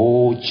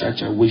 Oh,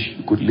 church, I wish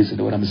you could listen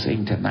to what I'm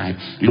saying tonight.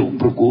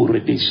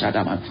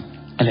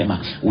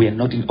 We are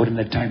not in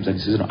ordinary times and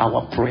seasons.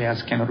 Our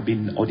prayers cannot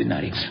be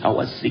ordinary.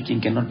 Our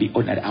seeking cannot be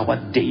ordinary. Our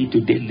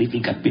day-to-day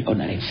living can be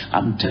ordinary.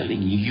 I'm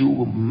telling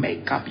you,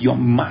 make up your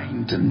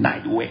mind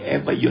tonight,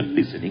 wherever you're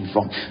listening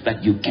from,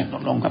 that you can no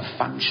longer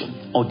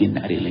function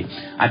ordinarily.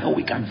 I know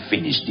we can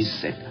finish this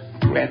set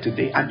prayer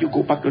today and you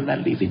go back to not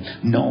living.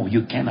 No,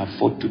 you can't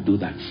afford to do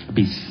that.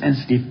 Be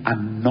sensitive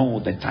and know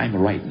the time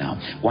right now.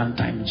 One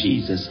time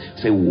Jesus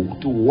said,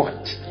 to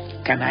what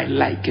can I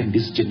liken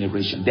this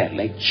generation? They're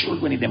like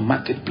children in the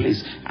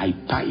marketplace. I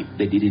pipe,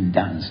 they didn't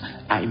dance.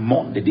 I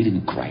mourn, they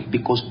didn't cry,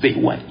 because they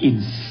were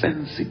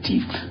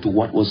insensitive to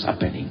what was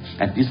happening.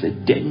 And this is a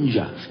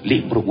danger.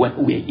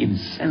 When we are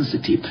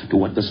insensitive to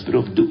what the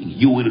Spirit of doing,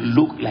 you will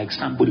look like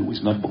somebody who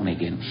is not born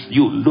again.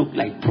 You look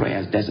like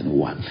prayers doesn't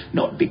work.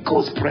 Not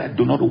because prayer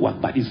do not work,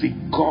 but it's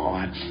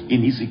God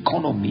in His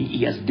economy.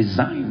 He has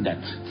designed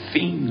that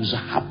things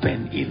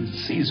happen in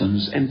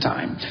seasons and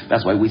time.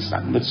 That's why we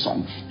sang that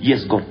song. He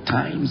has got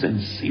times and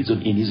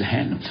season in His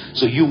hand.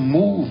 So you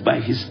move by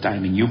His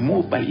timing. You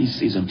move by His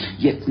season.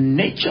 Yet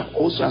nature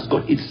also has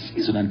got its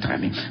season and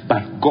timing.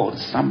 But God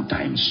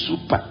sometimes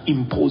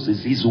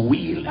superimposes His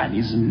will and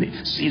His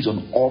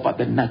season over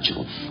the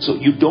natural. So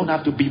you don't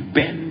have to be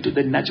bent to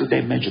the natural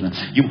dimension.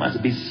 You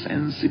must be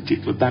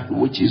sensitive to that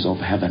which is of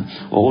heaven.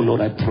 Oh Lord,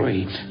 I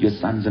pray your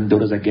sons and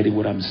daughters are getting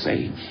what I'm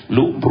saying.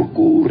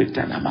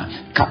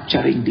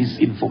 Capturing this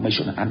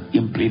information and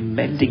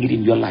implementing it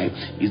in your life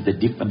is the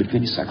difference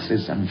between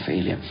success and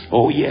failure.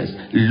 Oh yes.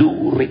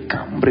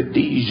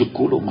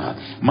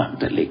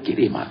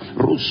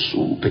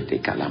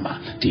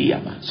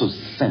 So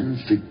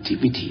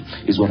sensitivity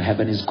is what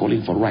heaven is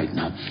calling for right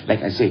now.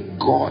 Like I say,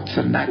 God,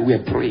 tonight we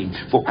are praying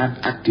for an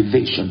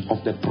activation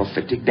of the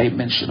prophetic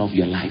dimension of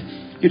your life.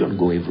 You don't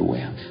go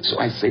everywhere. So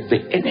I said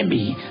the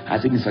enemy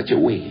has it in such a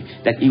way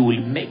that he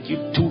will make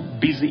you too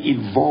busy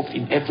involved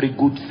in every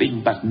good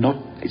thing, but not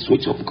a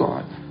switch of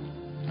God.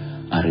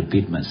 I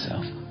repeat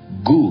myself.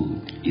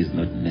 Good is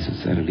not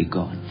necessarily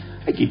God.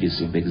 I give you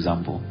some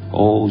example.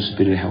 Oh,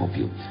 Spirit, help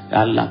you.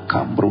 I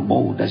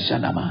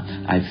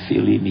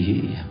feel Him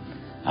here.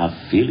 I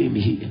feel Him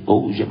here.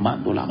 Oh,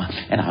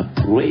 and I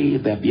pray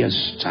there be a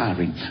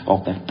stirring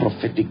of that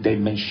prophetic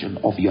dimension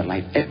of your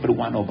life. Every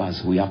one of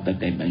us, we have that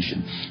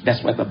dimension.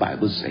 That's why the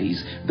Bible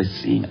says the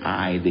seeing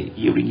eye, the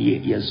hearing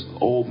ears,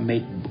 all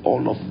made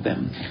all of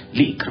them.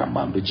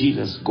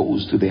 Jesus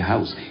goes to the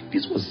house.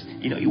 This was,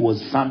 he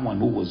was someone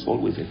who was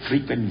always a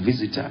frequent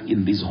visitor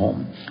in this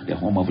home, the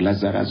home of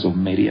Lazarus, of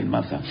Mary and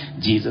Martha.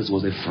 Jesus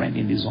was a friend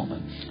in this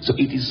home. So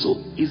it is so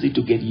easy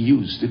to get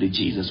used to the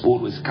Jesus who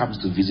always comes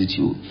to visit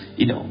you.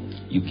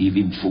 You give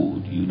him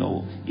food,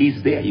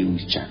 he's there, you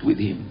chat with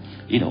him.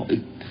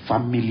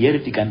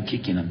 Familiarity can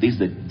kick in, and this is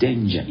the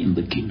danger in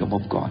the kingdom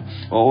of God.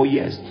 Oh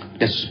yes,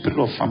 the spirit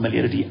of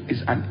familiarity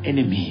is an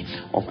enemy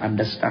of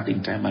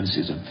understanding time and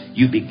season.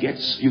 You get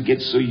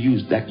so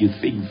used that you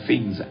think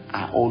things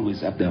are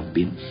always as they have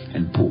been,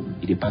 and boom,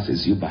 it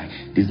passes you by.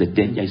 This is the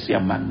danger I see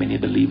among many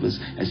believers.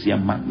 I see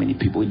among many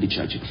people in the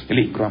church.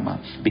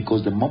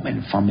 Because the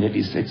moment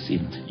familiarity sets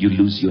in, you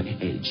lose your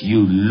edge. You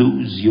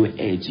lose your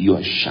edge.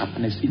 Your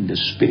sharpness in the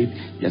spirit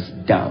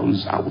just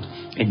dulls out,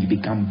 and you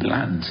become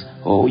blunt.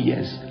 Oh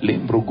yes.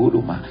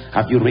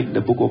 Have you read the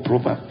book of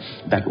Proverbs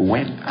that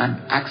when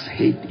an axe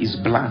head is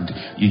blunt,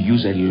 you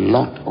use a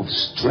lot of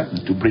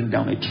strength to bring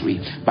down a tree,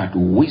 but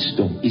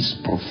wisdom is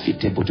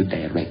profitable to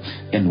direct,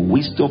 and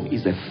wisdom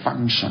is a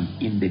function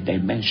in the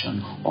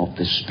dimension of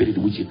the spirit,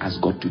 which it has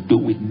got to do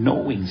with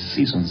knowing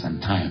seasons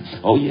and time.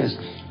 Oh yes,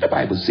 the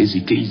Bible says,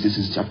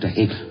 Ecclesiastes chapter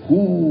 8,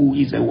 who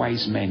is a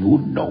wise man who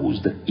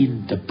knows the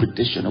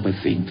interpretation of a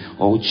thing?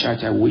 Oh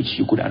church, I wish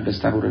you could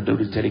understand what the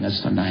Lord is telling us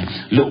tonight.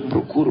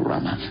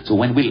 So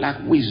when we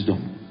lack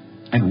wisdom,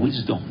 and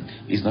wisdom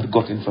is not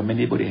gotten from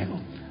anybody else,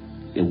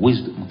 the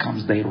wisdom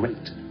comes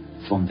direct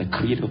from the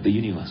creator of the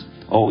universe.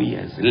 Oh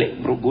yes.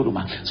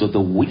 So the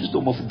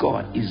wisdom of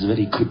God is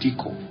very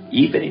critical,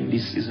 even in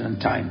this season and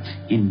time,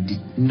 in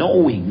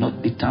knowing,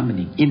 not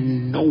determining,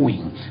 in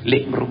knowing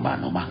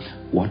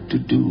what to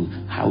do,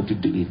 how to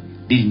do it.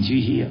 Didn't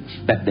you hear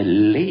that the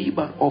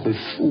labor of a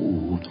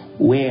fool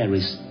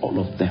wearies all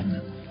of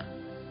them?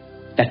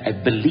 That a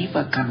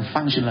believer can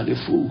function like a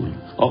fool.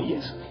 Oh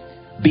yes.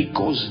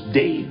 Because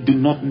they do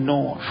not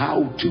know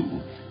how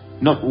to,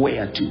 not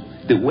where to.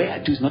 The where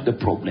to is not the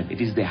problem. It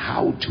is the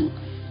how to.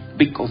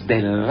 Because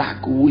they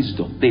lack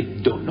wisdom. They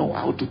don't know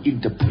how to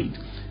interpret.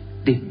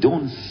 They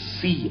don't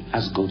see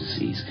as God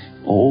sees.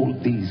 All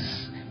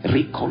these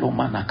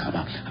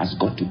has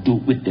got to do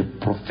with the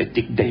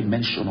prophetic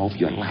dimension of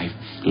your life,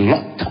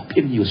 locked up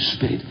in your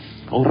spirit.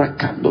 Oh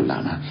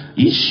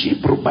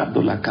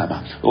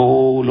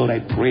Lord, I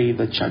pray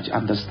the church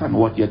understand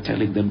what you're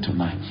telling them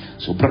tonight.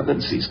 So brother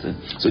and sister,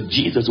 so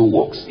Jesus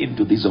walks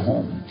into this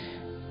home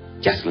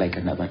just like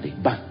another day,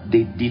 but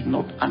they did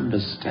not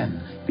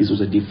understand this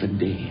was a different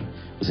day.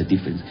 It was a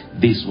difference.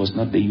 This was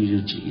not the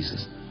usual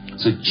Jesus.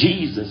 So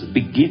Jesus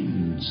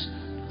begins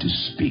to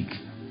speak,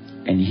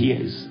 and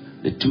here's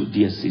the two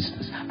dear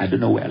sisters. I don't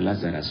know where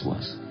Lazarus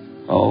was.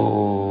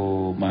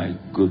 Oh my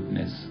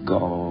goodness,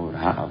 God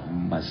have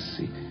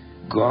mercy.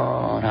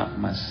 God have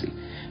mercy.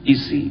 You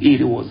see,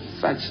 it was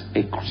such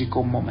a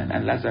critical moment,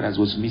 and Lazarus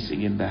was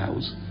missing in the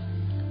house.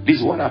 This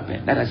is what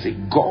happened. That I say,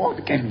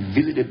 God can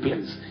visit a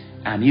place,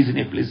 and he's in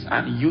a place,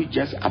 and you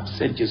just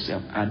absent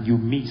yourself, and you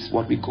miss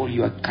what we call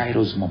your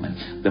Kairos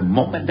moment, the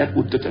moment that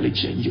would totally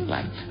change your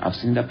life. I've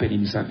seen that happen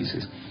in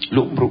services.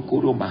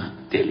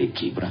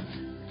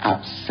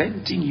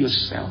 Absenting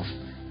yourself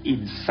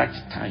in such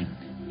time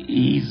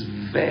is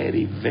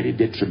very, very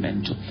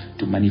detrimental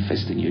to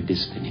manifesting your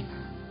destiny.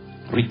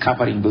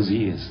 Recovering those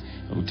years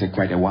will take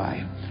quite a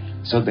while.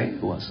 So there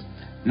it was.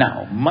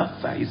 Now,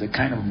 Martha is a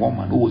kind of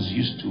woman who was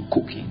used to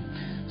cooking.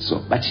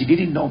 So, but she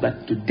didn't know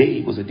that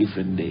today was a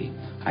different day.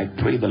 I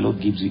pray the Lord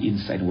gives you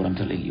insight in what I'm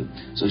telling you.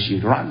 So she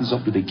runs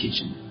up to the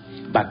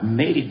kitchen. But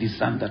Mary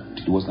discerned that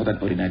it was not an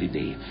ordinary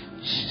day.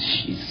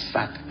 She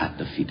sat at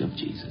the feet of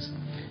Jesus.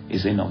 He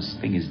said, no, this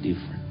thing is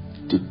different.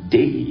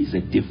 Today is a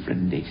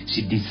different day.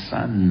 She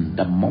discerned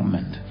the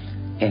moment,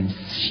 and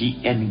she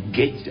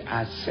engaged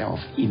herself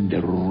in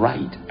the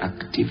right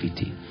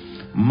activity.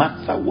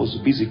 Martha was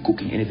busy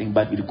cooking. Anything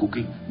bad with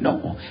cooking?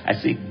 No. I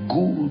say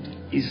good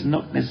is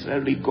not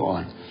necessarily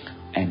God.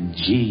 And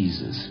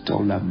Jesus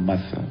told her,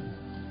 Martha,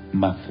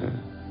 Martha,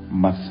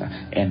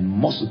 Martha. And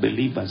most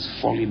believers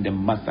fall in the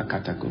Martha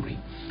category.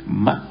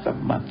 Martha,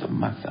 Martha,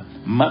 Martha,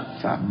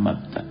 Martha,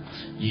 Martha.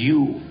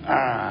 You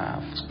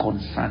are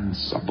concerned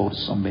about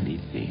so many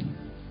things.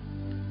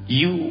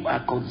 You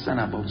are concerned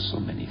about so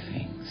many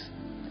things.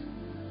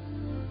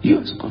 You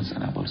are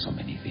concerned about so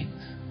many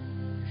things.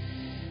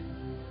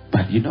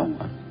 But you know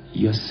what?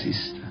 Your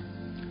sister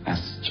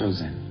has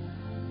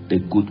chosen the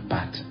good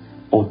part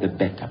or the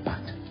better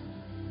part.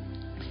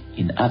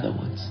 In other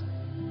words,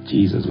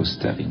 Jesus was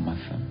telling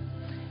Martha,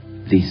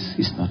 this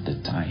is not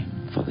the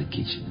time for the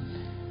kitchen.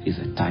 It's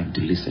a time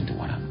to listen to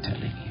what I'm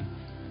telling you.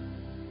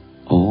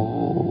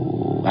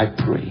 Oh, I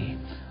pray,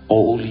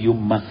 all you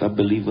Martha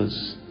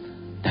believers,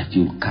 that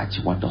you'll catch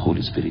what the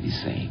Holy Spirit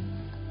is saying.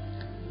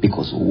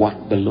 Because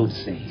what the Lord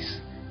says,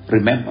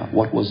 remember,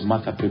 what was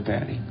Martha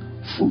preparing?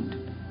 Food.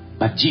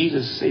 But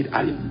Jesus said,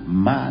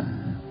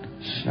 man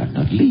shall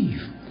not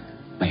live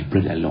by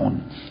bread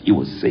alone. He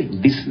was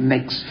saying, this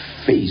next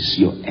phase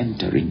you're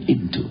entering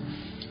into,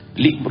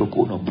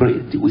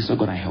 bread is not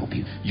going to help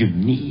you. You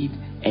need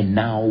a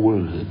now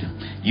word.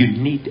 You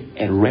need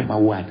a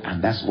rhema word.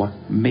 And that's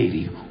what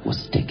Mary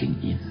was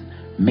taking in.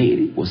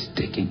 Mary was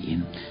taking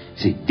in.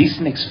 See, this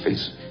next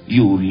phase,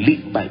 you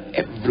live by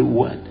every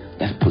word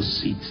that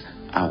proceeds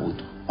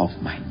out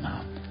of my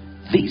mouth.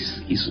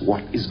 This is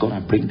what is going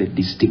to bring the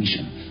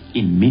distinction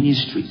in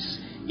ministries,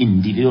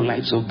 in individual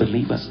lives of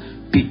believers,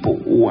 people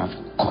who have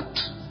caught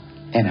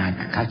and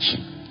are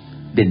catching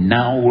the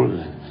now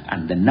word.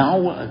 And the now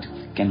word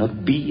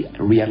cannot be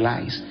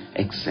realized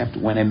except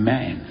when a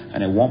man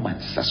and a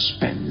woman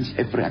suspends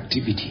every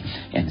activity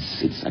and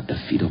sits at the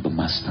feet of the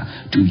master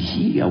to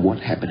hear what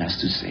heaven has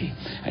to say.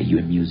 Are you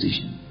a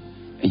musician?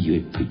 Are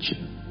you a preacher?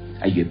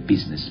 Are you a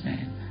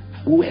businessman?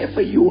 Whoever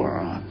you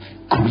are,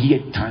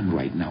 create time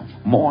right now,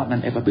 more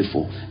than ever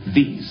before.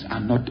 These are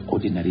not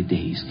ordinary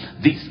days.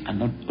 These are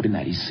not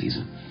ordinary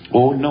seasons.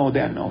 Oh no,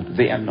 they are not.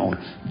 They are not.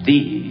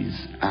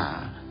 These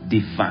are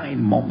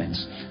divine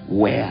moments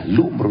where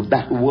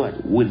that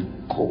word will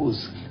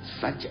cause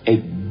such a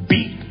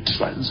big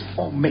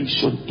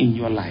transformation in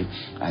your life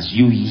as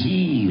you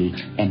yield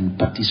and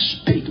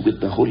participate with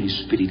the Holy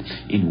Spirit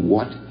in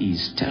what He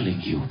is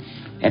telling you.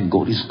 And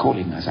God is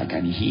calling us. I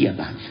can hear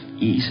that.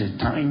 It is a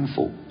time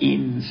for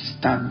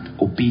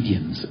instant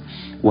obedience.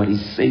 What He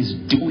says,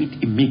 do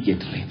it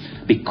immediately,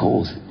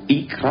 because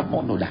the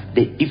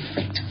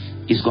effect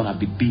is going to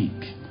be big.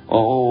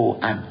 Oh,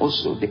 and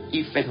also the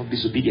effect of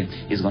disobedience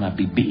is going to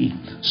be big.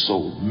 So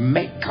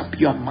make up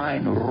your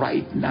mind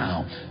right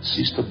now,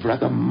 sister,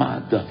 brother,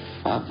 mother,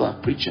 father,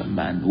 preacher,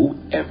 man,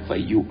 whoever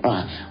you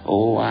are.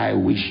 Oh, I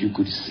wish you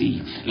could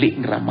see.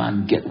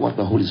 Raman, get what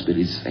the Holy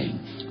Spirit is saying.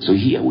 So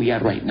here we are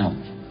right now.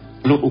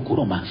 Lord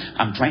Ukuroma,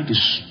 I'm trying to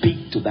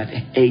speak to that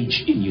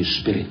age in your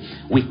spirit.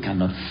 We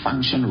cannot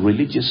function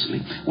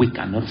religiously. We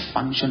cannot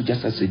function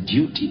just as a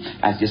duty,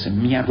 as just a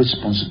mere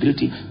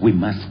responsibility. We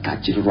must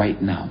catch it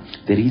right now.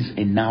 There is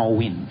a now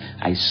win.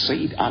 I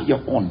said earlier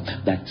on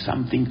that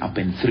something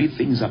happened. Three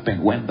things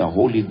happened when the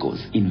Holy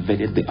Ghost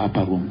invaded the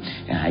upper room.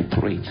 And I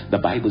pray. The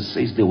Bible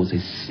says there was a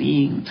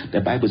seeing. The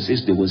Bible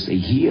says there was a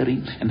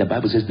hearing. And the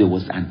Bible says there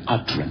was an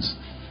utterance.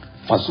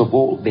 First of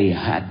all, they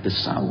heard the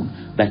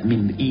sound. That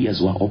means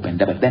ears were opened.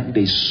 But then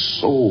they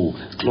saw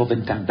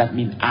cloven tongue. That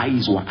means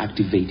eyes were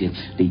activated.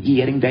 The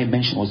hearing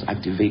dimension was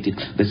activated.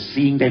 The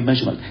seeing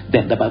dimension.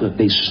 Then the Bible,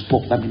 they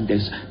spoke. That means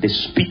they're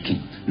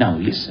speaking. Now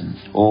listen.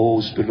 Oh,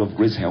 Spirit of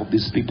grace, help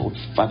these people.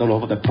 Father,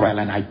 over the prayer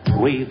line, I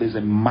pray there's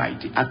a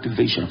mighty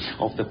activation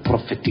of the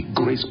prophetic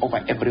grace over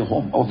every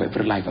home, over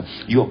every life.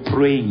 You're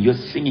praying, you're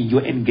singing,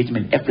 your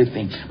engagement,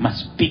 everything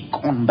must pick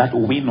on that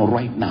win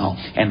right now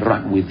and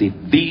run with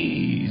it.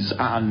 These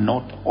are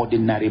not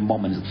ordinary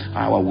moments.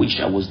 I wish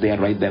I was there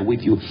right there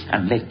with you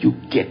and let you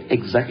get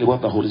exactly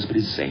what the Holy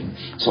Spirit is saying.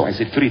 So I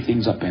said 3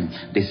 things happened.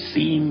 The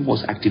seeing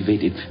was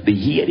activated, the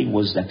hearing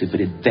was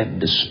activated, then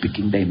the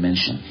speaking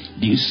dimension.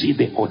 Do you see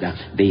the order?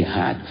 They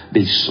heard,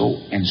 they saw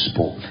and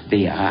spoke.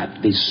 They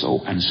heard, they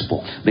saw and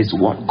spoke. That's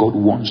what God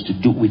wants to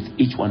do with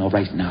each one of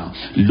right now.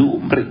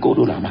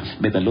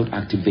 May the Lord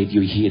activate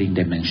your hearing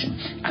dimension,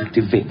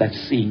 activate that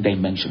seeing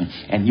dimension,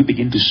 and you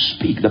begin to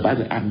speak. The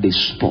Bible, and they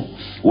spoke.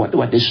 What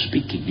were they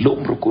speaking?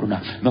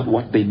 Not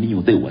what they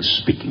knew. They were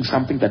speaking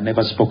something that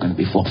never spoken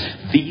before.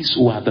 These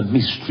were the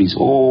mysteries.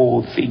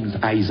 All things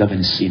eyes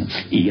haven't seen,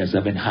 ears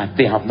haven't heard,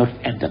 they have not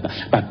entered.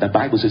 But the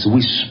Bible says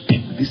we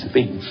speak these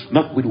things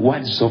not with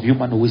words of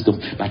human wisdom,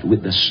 but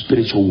with the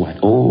spiritual word.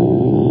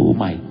 Oh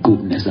my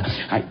goodness.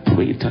 I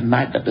pray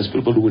tonight that the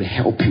Spirit of God will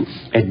help you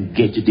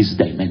engage this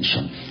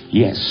dimension.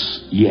 Yes,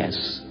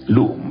 yes. I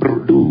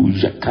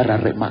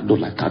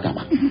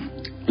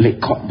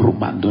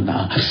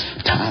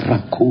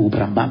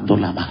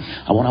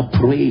want to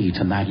pray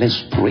tonight.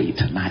 Let's pray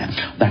tonight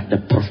that the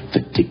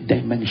prophetic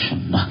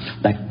dimension,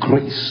 that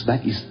grace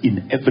that is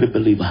in every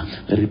believer,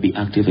 that it be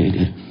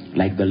activated.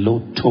 Like the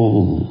Lord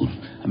told,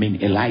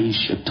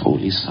 Elisha told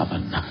his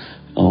servant,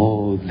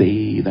 oh,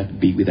 they that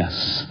be with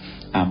us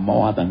are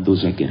more than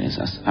those against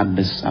us. And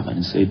the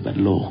servant said, but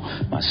Lord,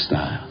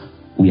 Master,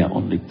 we are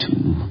only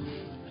 2.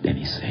 Then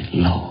he said,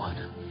 Lord,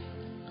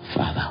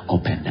 Father,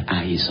 open the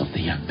eyes of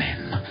the young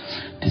men.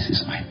 This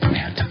is my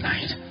prayer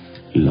tonight.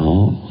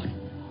 Lord,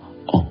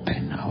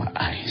 open our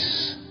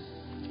eyes.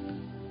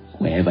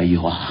 Wherever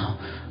you are,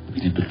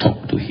 we need to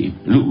talk to him.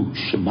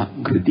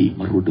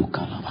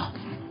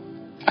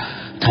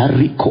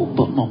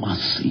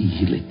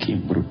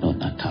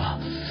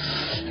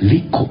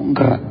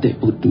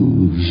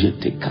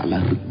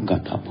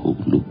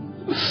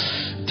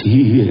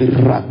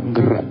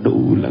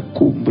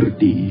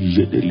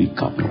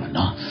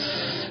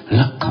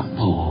 La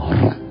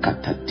camora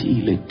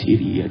catatile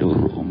tiriado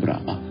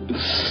rombrama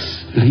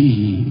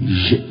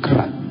lige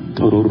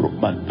grandoro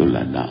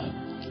romandolana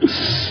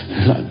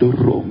la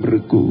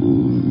dorombrego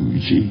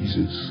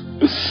Jesus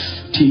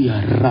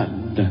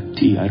tiaranda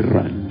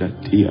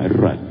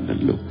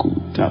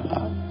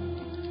lokutaba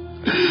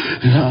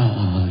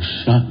la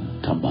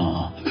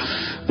shantama,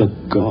 the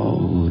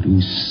God who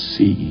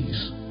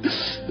sees.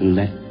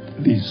 Let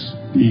this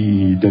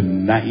be the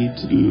night,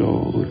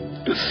 Lord.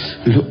 You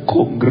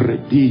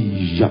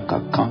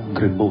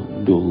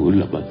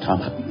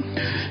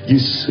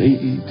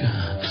said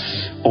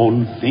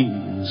all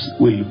things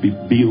will be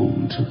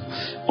built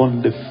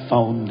on the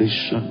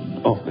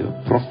foundation of the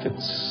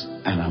prophets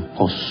and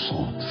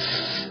apostles.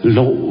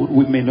 Lord,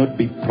 we may not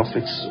be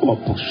prophets or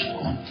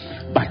apostles,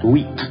 but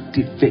we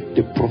activate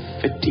the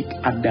prophetic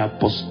and the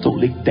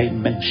apostolic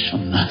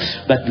dimension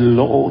that,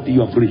 Lord,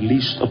 you have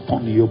released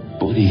upon your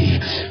body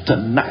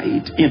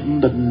tonight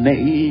in the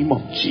name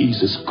of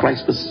Jesus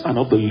Christ, the Son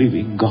of the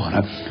living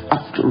God.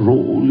 After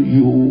all,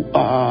 you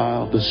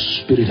are the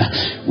Spirit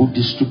who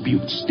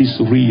distributes these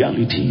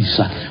realities.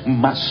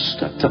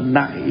 Master,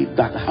 tonight,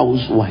 that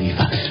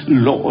housewife,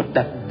 Lord,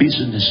 that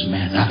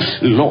businessman,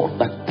 Lord,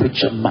 that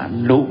preacher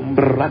man,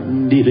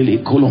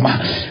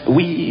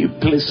 we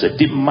place a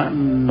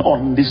demand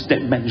on this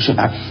dimension.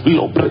 You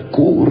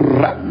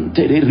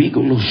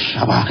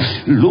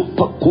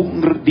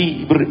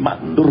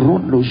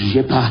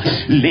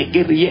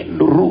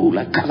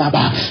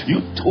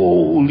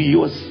told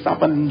your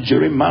servant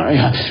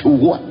Jeremiah,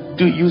 what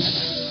do you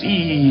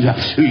see?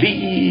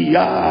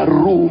 Lia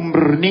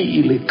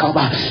rumrnile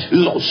kaba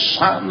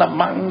losana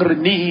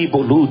mangrni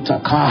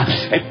bolutaka,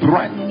 a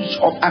branch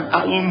of an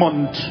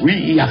almond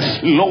tree.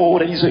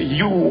 Lord, he said,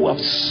 you have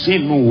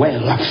seen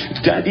well.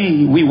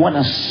 Daddy, we want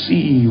to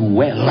see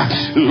well.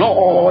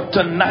 Lord,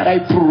 tonight I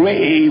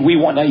pray we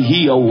want to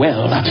hear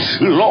well.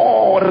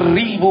 Lord,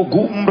 ribo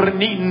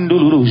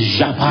gumbrnindulu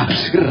java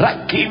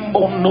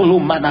rakimbo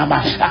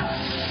nulumanama,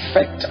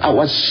 affect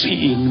our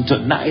seeing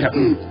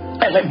tonight.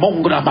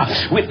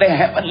 With the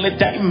heavenly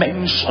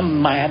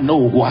dimension, I know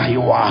why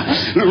you are.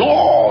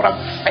 Lord,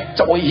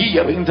 affect our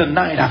hearing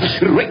tonight.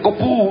 With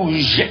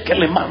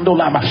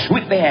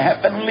the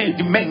heavenly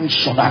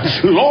dimension,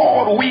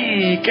 Lord,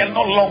 we can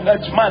no longer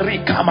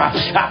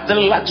have the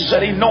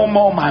luxury no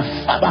more, my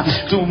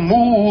Father, to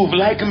move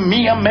like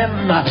mere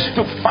men,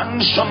 to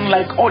function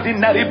like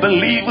ordinary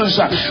believers.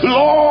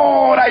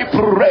 Lord, I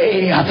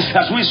pray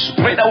as we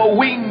spread our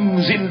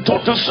wings in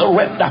total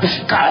surrender,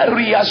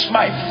 carry us,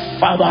 my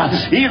Father,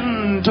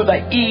 in into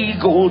the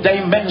eagle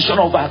dimension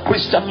of our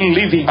Christian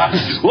living.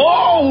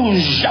 Oh,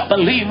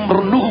 Jabalim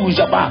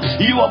Brunujaba,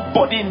 your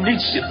body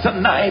needs it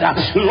tonight.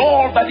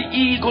 Lord, that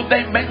eagle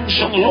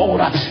dimension,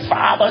 Lord.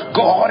 Father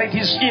God, it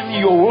is in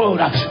your word.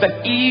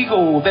 The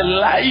eagle, the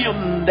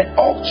lion, the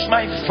ox,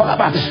 my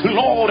Father,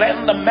 Lord,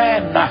 and the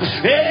man.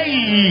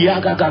 Hey,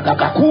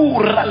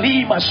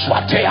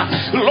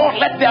 Lord,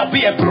 let there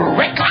be a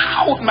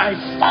breakout, my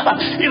Father,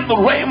 in the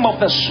realm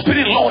of the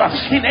Spirit, Lord,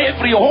 in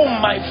every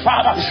home, my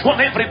Father, on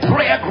every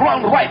prayer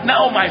ground right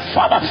now, my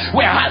Father,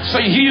 where hearts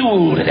are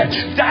healed,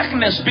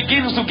 darkness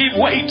begins to give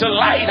way to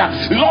light,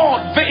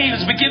 Lord,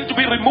 veils begin to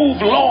be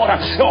removed, Lord,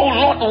 oh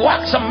Lord,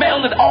 wax are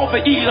melted off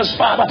the ears,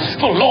 Father,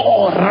 for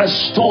Lord,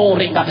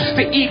 restoring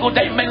the ego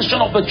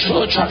dimension of the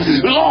church,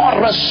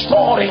 Lord,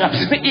 restoring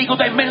the ego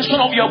dimension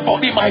of your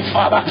body, my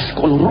Father.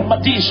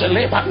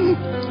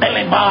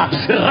 Elema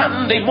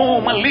rande mo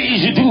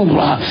maliji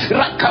dura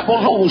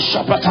rakabolo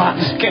shapata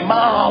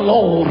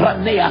kemalo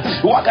ranea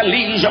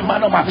wakalija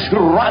manama,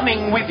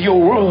 running with your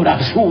word,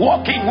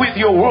 walking with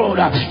your word,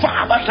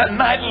 Father,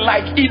 tonight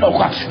like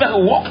Enoch that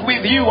walked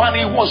with you and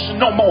he was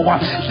no more.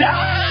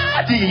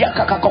 Daddy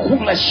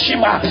yakakakula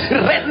shima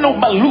reno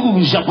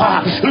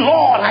malujapa,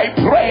 Lord, I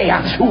pray,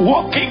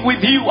 walking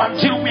with you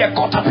until we are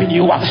caught up in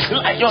you,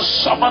 like your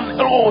servant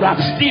Lord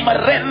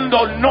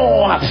Dimarendo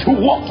Noah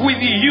walked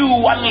with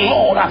you, and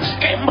Lord build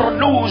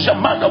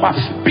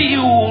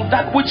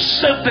that which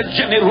served the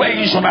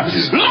generation.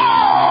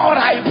 Lord,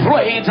 I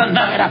pray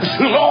tonight,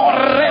 Lord,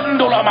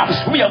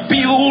 we are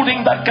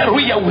building that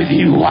career with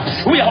you,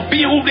 we are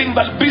building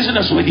that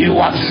business with you,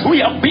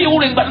 we are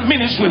building that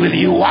ministry with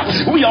you,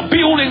 we are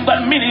building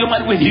that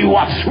ministry with you,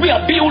 we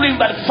are building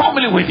that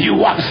family with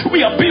you,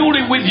 we are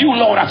building with you,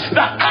 Lord, the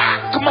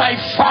ark, my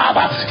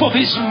Father, for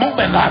this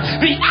moment,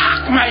 the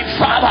ark, my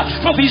Father,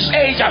 for this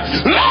age.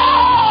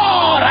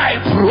 Lord, I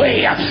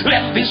pray,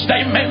 let this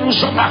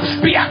dimension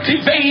be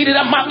activated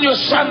among your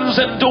sons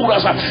and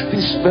daughters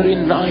this very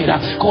night.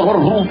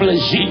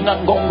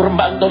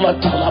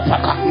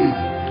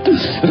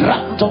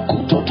 Ranto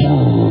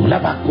kutoto la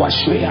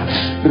bakwashea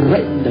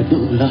renda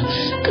dula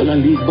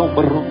kalaligo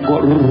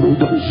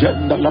borongoro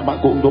jenda la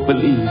magondo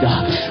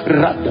belida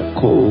randa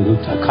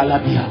kota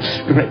kalabia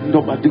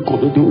rendo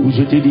madikodo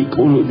doje di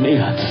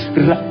kolonea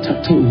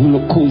ratatu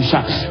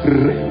lokusha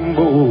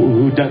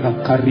rembo daga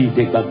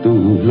karide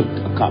gadulo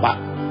kaba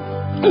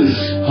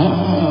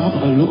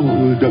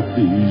Lord of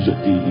these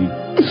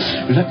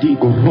la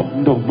digo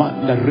rondo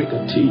manda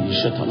regati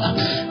shatala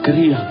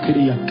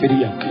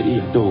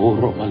kriya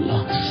doro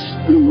mala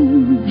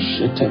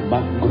shete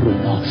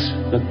mangrona,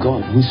 the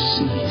God who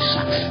sees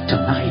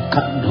tonight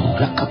kando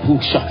la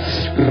kapusha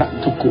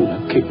ratokula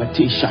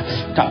kepatisha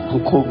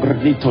tapuko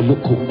granito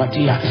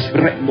lukumbatia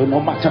rendo no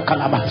mata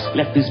kalama.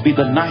 Let this be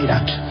the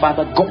night,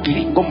 Father God,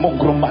 lingo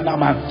mongro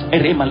manama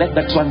erema, let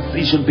the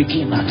transition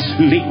begin,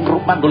 lingro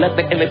mando, let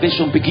the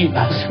elevation begin,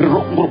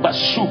 rongro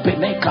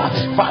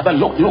basupeneka, Father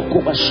Lord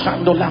loko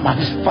bashando lama,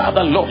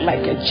 Father Lord,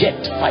 like a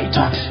jet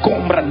fighter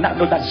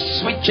kombranando that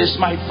switches,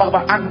 my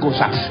Father, angles,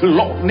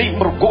 Lord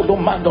nimro godo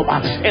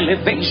mandoma,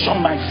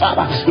 elevation, my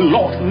Father,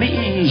 Lord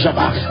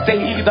nijaba,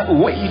 they that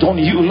wait on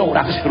you, Lord,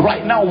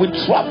 right now we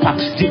drop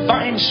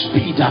divine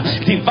speed,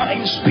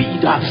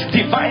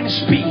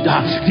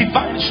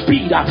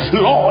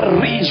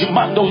 Lord, reach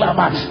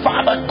mandolama,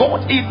 Father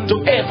God,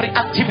 into every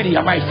activity,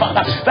 my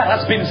Father, that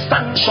has been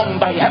sanctioned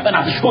by heaven,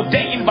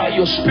 ordained by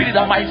your Spirit,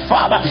 my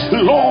Father,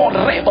 Lord,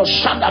 rebo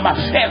shandama,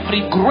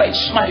 every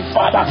grace, my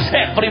Father,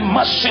 every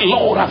mercy,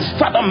 Lord,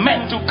 Father,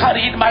 meant to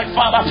carry it, my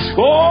Father,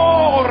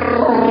 oh,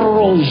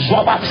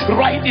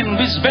 right in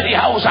this very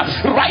house,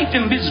 right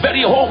in this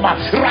very home,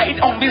 right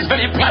on this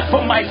very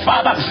platform, my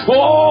Father,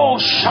 oh,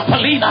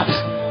 Shapalina,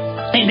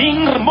 in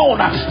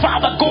Ingramona,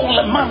 Father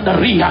Gola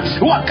Mandaria,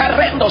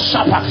 Wakarendo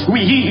Sapa,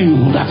 we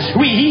yield,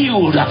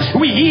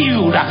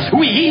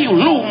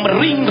 Lum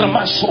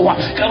Ringramasua,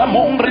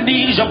 Calamon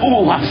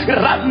Redijabua,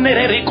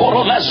 Ranere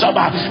Corola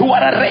Saba,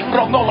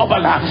 Wararengro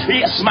Nolobala,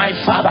 yes, my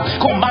Father,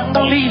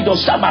 Comandolido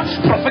Saba,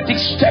 prophetic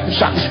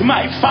steps,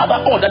 my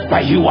Father, ordered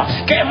by you,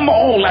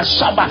 Kemola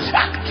Saba,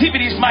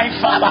 activities, my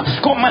Father,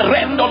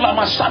 Comarendo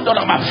Lama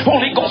Sandolama,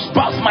 Holy Ghost,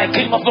 bath my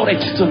King of Glory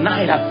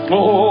tonight,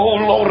 oh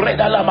Lord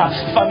Redalama,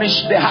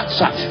 furnish the hearts,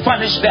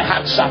 furnish the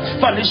heart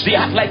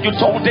like you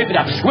told David.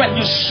 When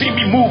you see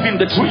me move in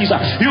the trees,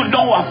 you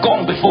know I've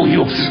gone before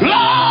you.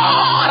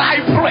 Lord, I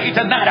pray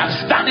tonight,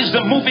 that is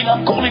the moving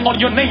I'm calling on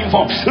your name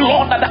for.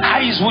 Lord, that the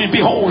eyes will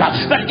behold,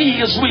 that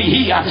ears will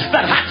hear,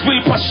 that hearts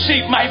will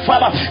perceive, my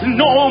Father.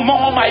 No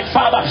more, my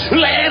Father.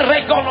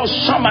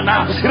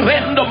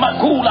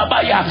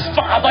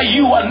 Father,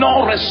 you are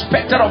no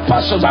respecter of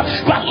persons,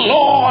 but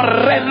Lord,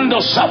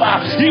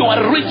 you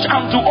are rich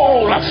unto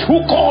all who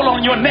call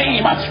on your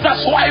name.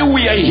 That's why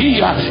we are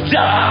here.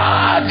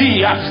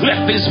 Daddy,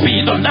 let this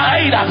be the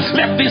night.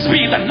 Let this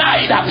be the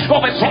night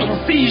of a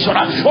transition.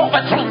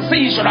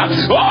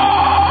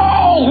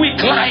 Oh, Lord, we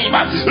climb.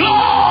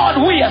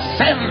 Lord, we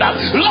ascend.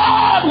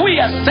 Lord, we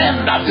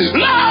ascend.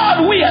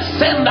 Lord, we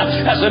ascend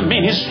as a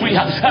ministry,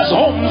 as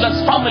homes,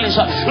 as families.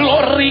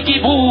 Lord,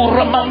 Rikibu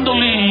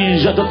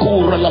Ramandolija the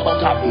Kura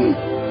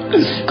Labata.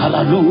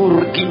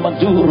 Kalalur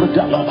kimadur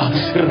dalaba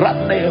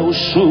rane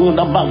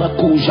usuna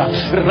malakuja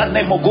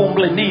rane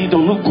mogomble nido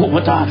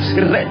lukuvata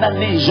rena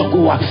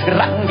nizogua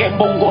range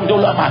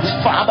bongondolama.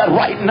 Father,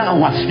 right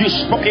now you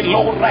spoke it,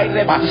 Lord, right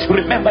there.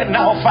 Remember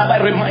now, Father, I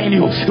remind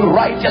you,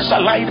 righteous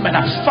alignment.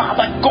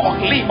 Father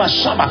God, lima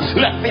sama,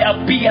 let there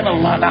be an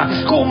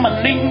alana.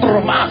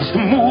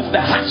 Move the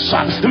hearts,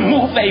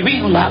 move the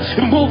will,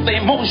 move the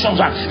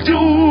emotions. Do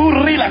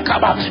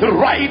rilakaba,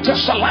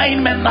 righteous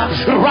alignment,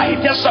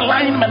 righteous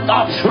alignment.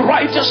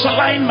 Righteous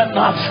alignment,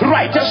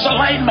 righteous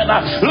alignment,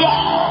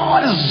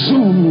 Lord.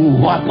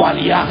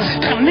 Zuaqualia,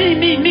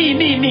 Kanini,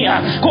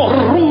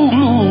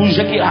 Korulu,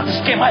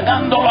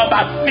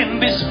 Kemagandola, in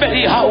this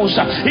very house,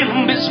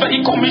 in this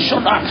very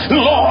commission,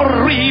 Lord,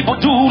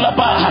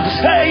 Ribudulaba,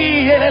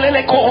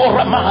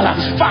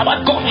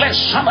 Father God, let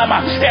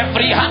Shanama,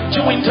 every heart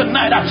join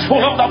tonight,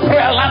 all of the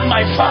prayer land,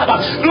 my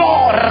Father,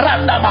 Lord,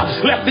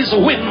 Randama, let this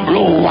wind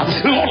blow,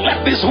 Lord,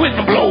 let this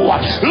wind blow,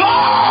 Lord,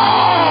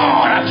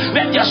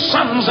 let your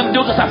sons and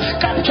daughters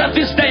capture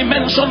this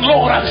dimension,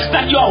 Lord,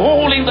 that you are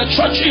holding the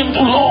church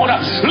into, Lord.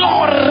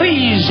 Lord,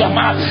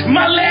 Rizama,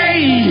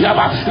 Malaya,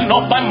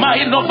 not by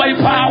might, not by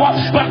power,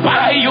 but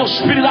by your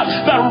spirit,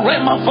 the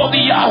rema for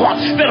the hour,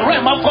 the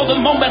rema for the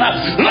moment.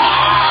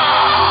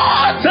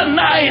 Lord,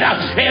 tonight,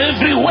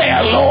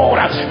 everywhere, Lord,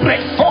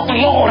 break forth,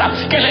 Lord,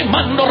 que le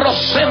mando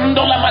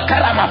rosendo la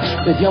macarama.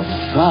 Let your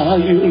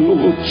fire,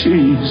 Lord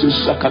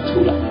Jesus,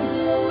 Sakatula.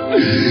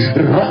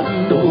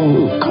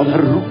 Rando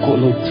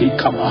Kalarukolo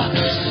Tikama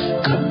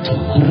Kanto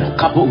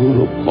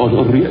Rakaburu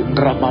Polori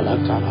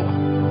Gramalatala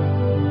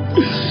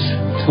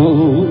To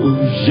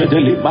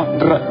Jedeli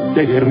Mandra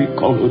de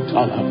Ricolo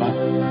Talaba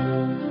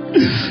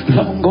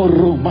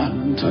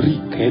Langoroman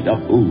Tarikeda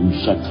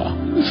Usata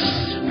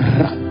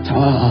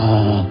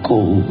Rata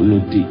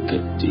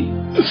Kolodikati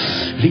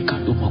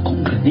Ricardo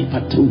Macongani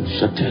Patu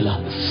Satella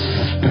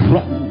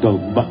Rando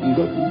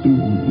Bangandu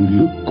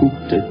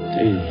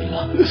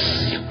Lukutetela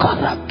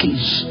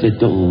Karakis de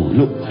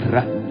Dolo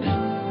Rande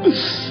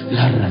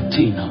La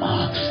Ratina,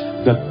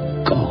 the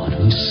God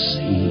who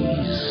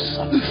sees,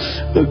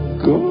 the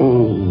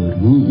God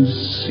who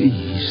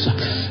sees.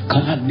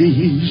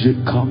 Kalanije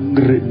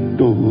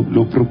Kangrendo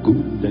Lo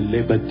Procunda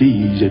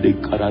Lebadije de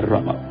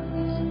Cararama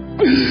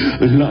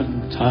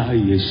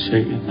Lantaye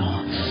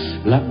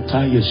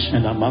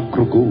Shena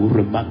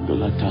Makrogur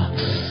Mandolata.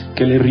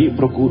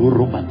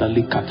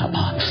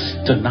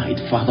 Tonight,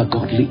 Father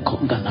God, I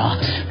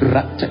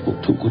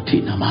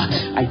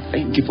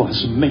thank you for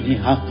as many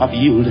have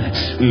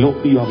yielded.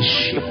 Lord, you have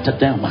shifted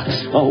them.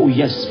 Oh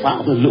yes,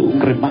 Father,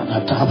 Lord,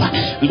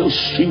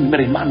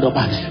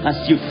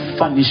 as you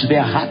furnish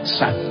their hearts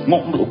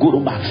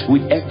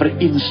with every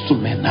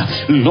instrument,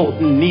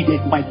 Lord,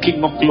 needed my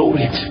King of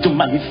Glory to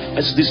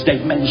manifest this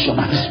dimension.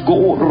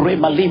 Go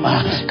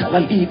Remalima,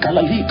 Kalali,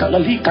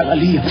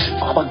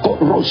 Father God,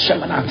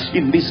 Roshamana,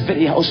 in this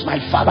very house, my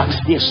Father.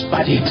 Yes,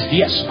 buddy.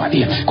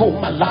 Go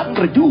Malan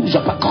reduce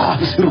Paka,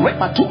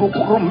 Rematuru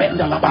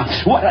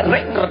Kurumendalaba, what a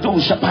ring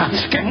reduce Pa,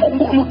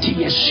 Kemonguluti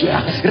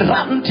Yesia,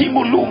 Ranti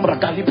Mulumra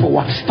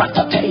Galipoa,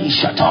 Patate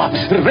Shata,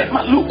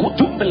 Remaluku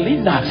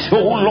Tumbelina,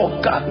 oh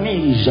Lord God,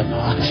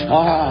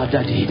 Nijana,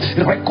 Daddy,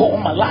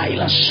 Recoma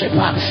Laila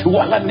Shepa,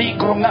 Wala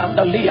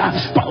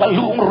Negrongandalia,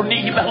 Palalum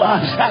Nibela,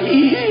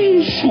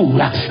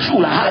 Shula,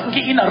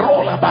 Hangina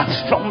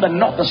Rolaba, from the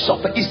north, the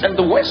south, the east, and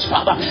the west,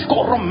 Father,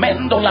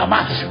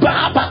 Coromendolama,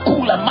 Baba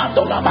Kula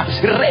Mandolama,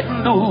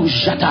 Rendu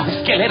Shata,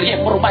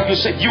 Keleriemroma, you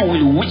said you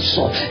will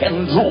whistle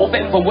and draw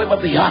them from wherever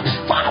they are.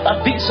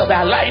 Father, these are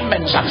the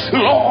alignments,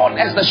 Lord,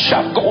 as the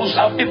shaft goes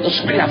out in the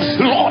spirit,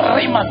 Lord,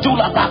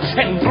 Rematulaba,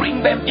 and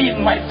bring them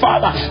in, my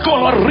Father,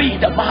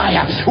 Colorida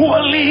Maya,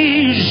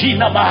 Wali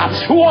Jinama,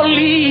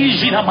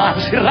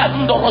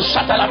 Randoro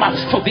Satalama,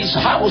 for this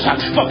house,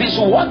 for this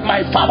work,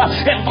 my Father,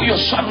 and for your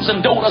sons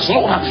and daughters,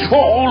 Lord,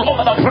 all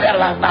over the prayer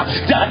land,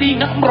 Daddy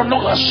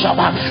Nambronola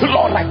Shaba,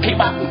 Lord, I came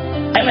up.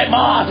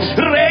 Elema,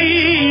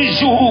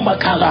 Reiju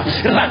Makala,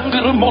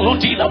 Rangur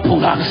Molodina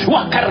Pula,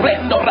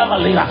 Wakarendo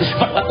Ramalila,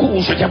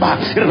 Valakuja Jaba,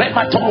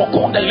 Rematolo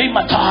Conde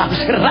Limata,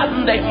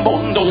 Rande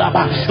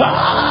Mondolaba,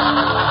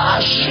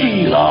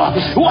 Sheila,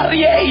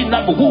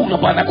 Wariena Bugula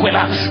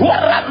Banaquela,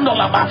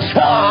 Warandolaba,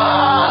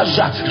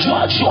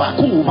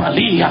 Joaquim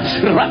Malia,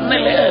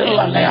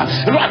 Ranelea,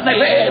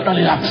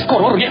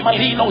 Cororia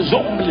Malino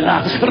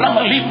Zombila,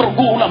 Ramalimbro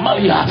Gula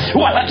Malia,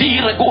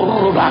 Waladire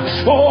Gurura,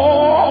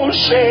 oh,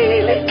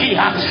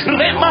 Shelekia.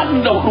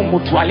 Remando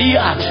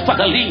Rumutualia,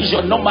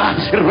 Fagalijo Noma,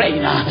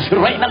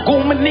 Reina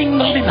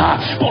Gumeninglina,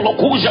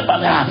 Polocuja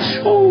Bala,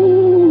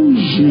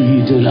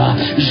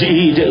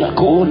 Gidela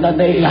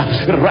Conanea,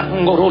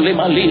 Rangorole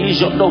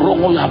Malijo no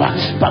Romolaba,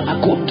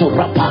 Palaconto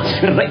Rapa,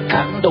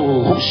 Recando,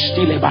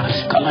 Hostileba,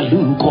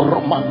 Calalunco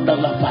Romanda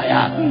La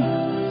Paya.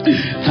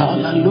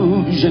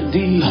 Hallelujah,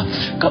 dia.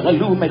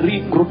 Kalalume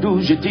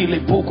ringroduja di le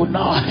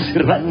pukuna.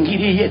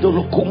 Rangiri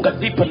edolo kunga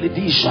di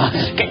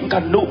palidisha. Kenga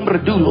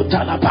numbre dulo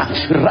talaba.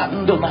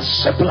 Rando na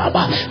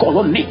seplaba.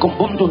 Koloniko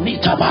mundo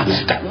nitaba.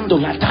 Kando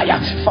la taya.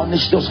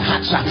 Furnish those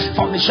hearts.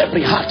 Furnish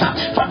every heart.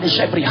 Furnish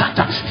every heart.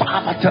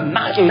 Father,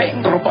 tonight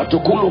lengro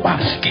batukuluba.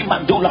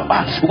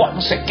 Kimandulaba.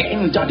 Once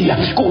again, Dadia.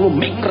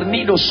 Kulumingre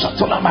nido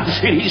satulama.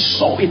 It is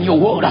so in your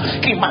word.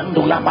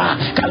 Kimandulaba.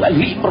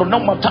 Kalalimbro no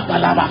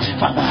matabalaba.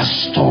 Father,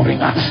 storing,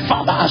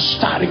 Father,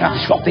 starting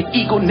of the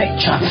ego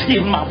nature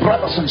in my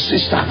brothers and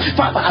sisters.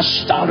 Father,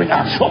 starting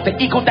of the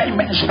ego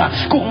dimension.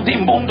 Kundi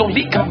mundo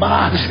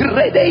likama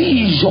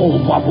redeizo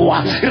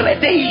wabua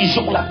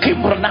redeizo la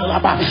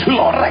kimbranalaba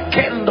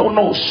lorekendo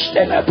no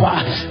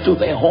steleba to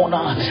the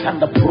honor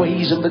and the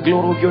praise and the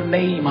glory of your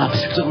name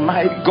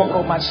tonight, God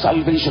of my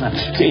salvation.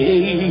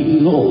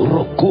 Kelo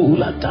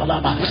rokula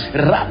talaba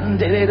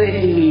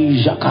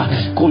randere jaka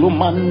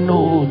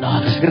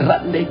kulumanona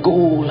rande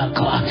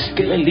golaka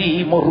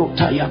keleli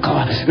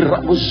morotayaka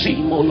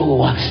rabuzimo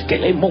loa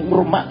kele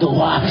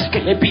mumrumadoa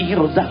kele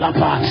biro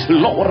dalaba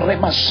lore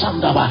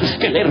masandaba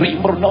kele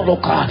rimro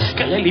noloka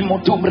kele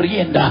limotum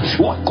rienda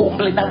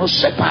wakomble nano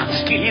sepa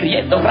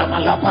kiriendo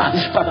ramalapa.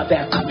 Father, they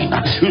are coming.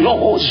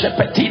 Lord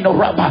sepetino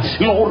raba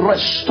Lord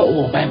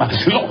restore them.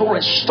 Lord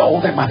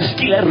restore them.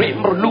 Kele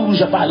rimro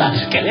luzabala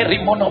kele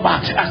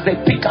rimonoma as they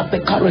pick up the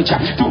courage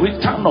to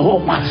return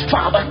home.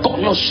 Father,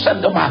 God,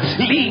 send them.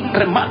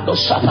 Lingre mando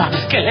sapa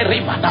kele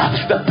rimana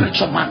the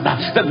preacher man,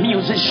 the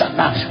musician,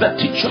 the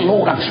teacher,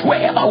 Lord,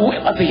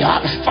 wherever they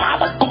are.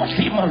 Father, God,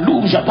 him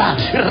lose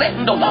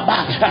rendo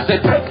laba as they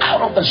break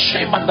out of the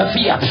shame and the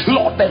fear.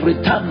 Lord, they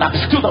return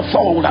to the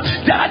fold.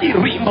 Daddy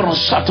rimro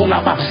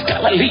satulama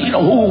kalalino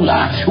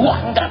hula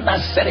wangana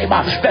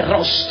serema the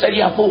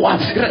rosteria boa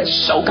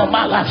reso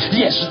kamala.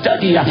 Yes,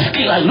 Daddy,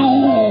 kila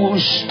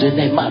lose the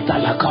nemata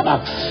la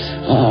kaba.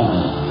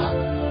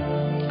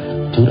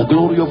 To the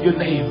glory of your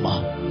name,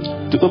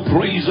 to the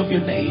praise of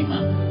your name,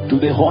 to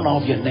the honor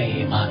of your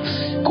name.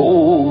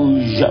 Ko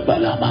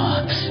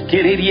jabalama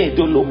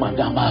kererieto lo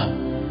madama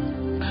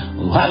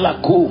wala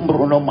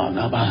kumbro no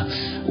manaba.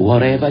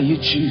 Whatever you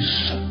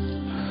choose,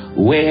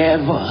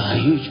 wherever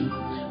you choose,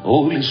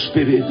 Holy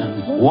Spirit,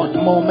 one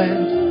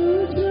moment.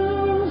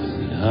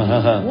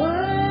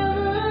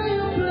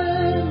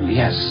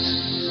 Yes.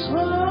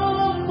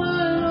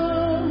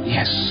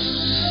 Yes.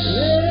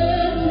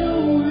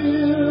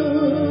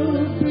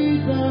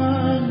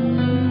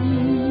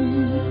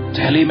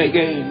 Tell him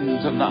again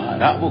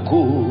tonight.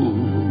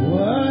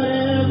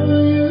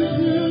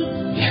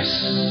 Yes.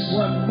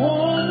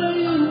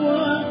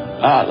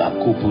 Ala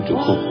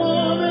kuputuko.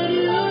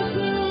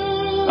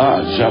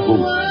 Jabu.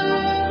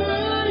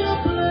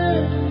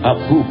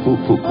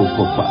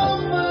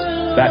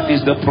 That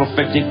is the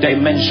prophetic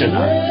dimension,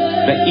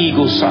 the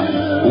ego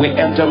side. We're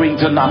entering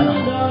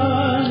tonight.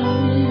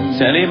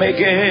 Tell him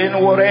again,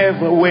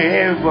 wherever,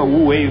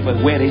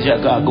 where is your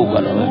God?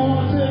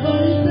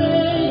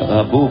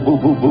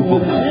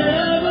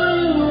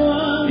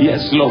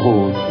 Yes,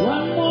 Lord.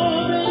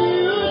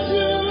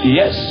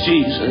 Yes,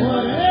 Jesus.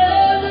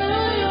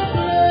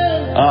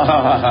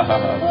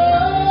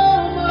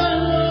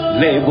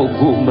 Lebo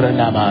kumbra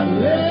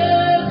naman.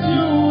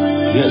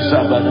 Yes,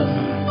 Abba.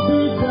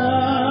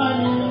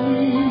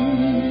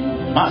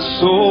 My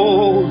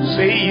soul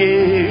say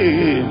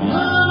yes.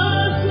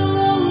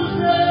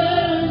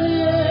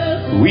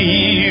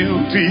 Will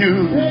to you.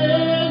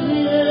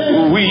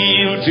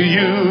 Will to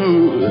you.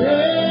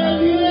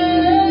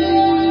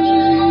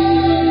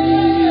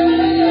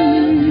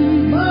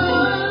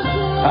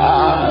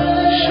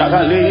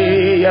 Shagale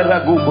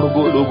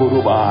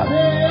yaragumruguruba.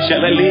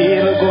 Shagale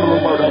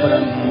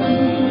yaragumruguruba.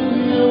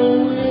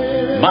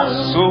 My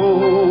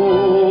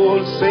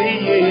soul say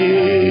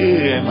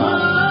yes.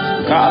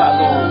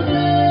 Kalago.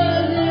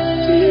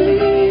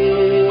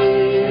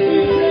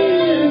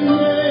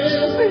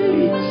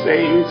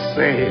 Say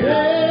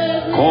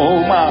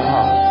Koma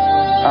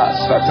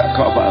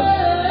Asatakaba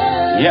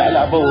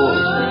Yalabo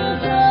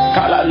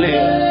Kalale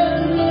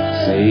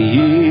say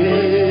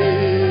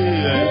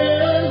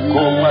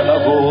Koma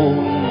Labo.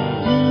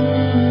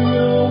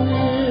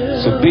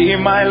 So be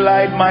my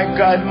light, my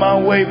God, my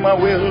way, my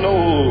will,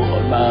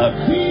 Lord.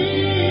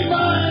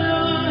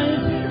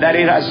 That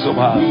it has so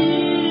hard.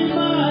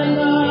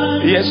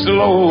 Yes,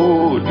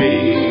 Lord,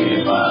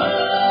 be my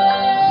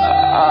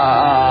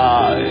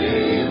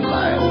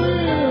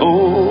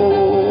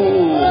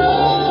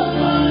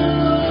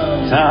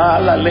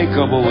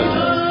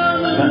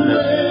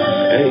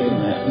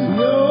Amen.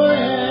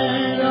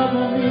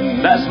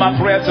 That's my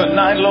prayer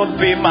tonight, Lord.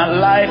 Be my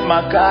light,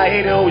 my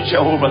guide, oh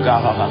Jehovah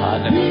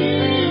God.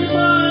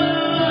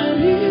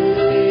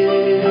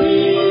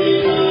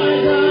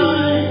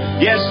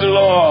 Yes,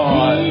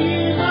 Lord.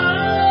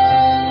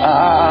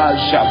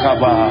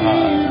 Shakaba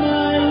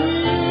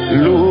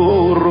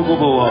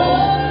Lurubo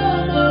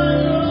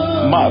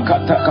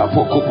Makataka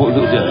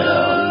Pokopoluda.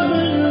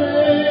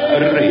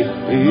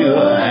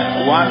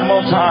 One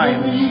more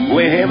time.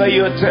 Wherever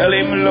you tell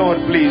him, Lord,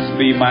 please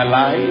be my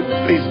life.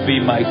 Please be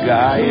my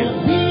guide.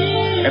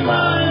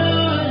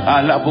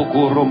 I love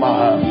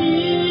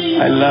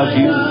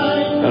you.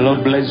 The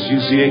Lord bless you.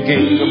 See you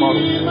again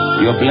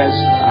tomorrow. You're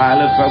blessed.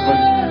 Highly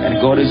favored.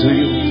 And God is with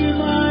you.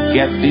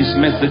 Get this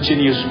message in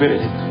your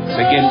spirit. It's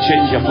a game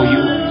changer for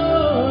you.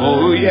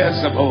 Oh,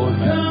 yes, old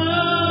man.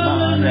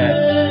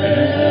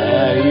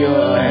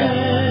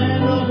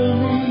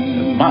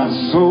 My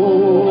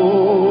soul,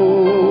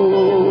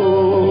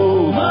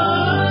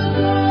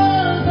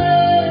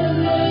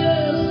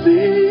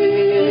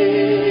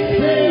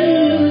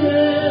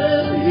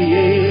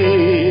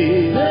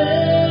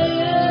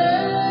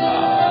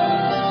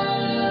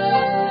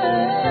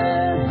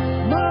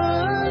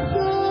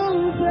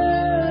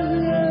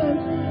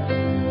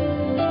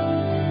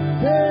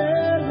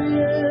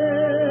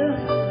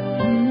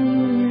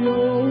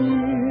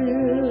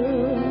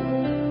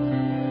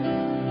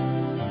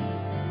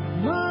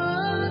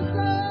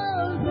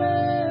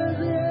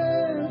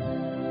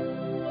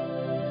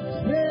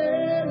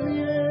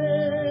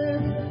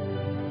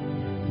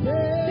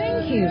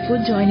 for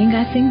joining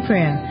us in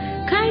prayer.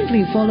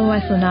 Kindly follow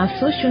us on our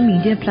social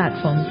media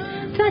platforms.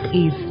 That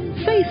is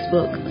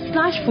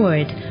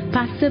Facebook/forward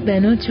Pastor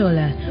Ben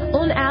Ochola,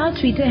 on our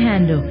Twitter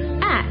handle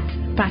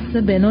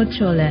 @Pastor Ben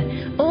Ochola,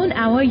 on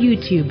our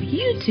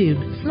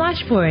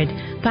YouTube/forward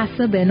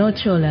Pastor Ben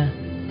Ochola.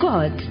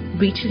 God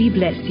richly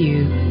bless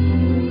you.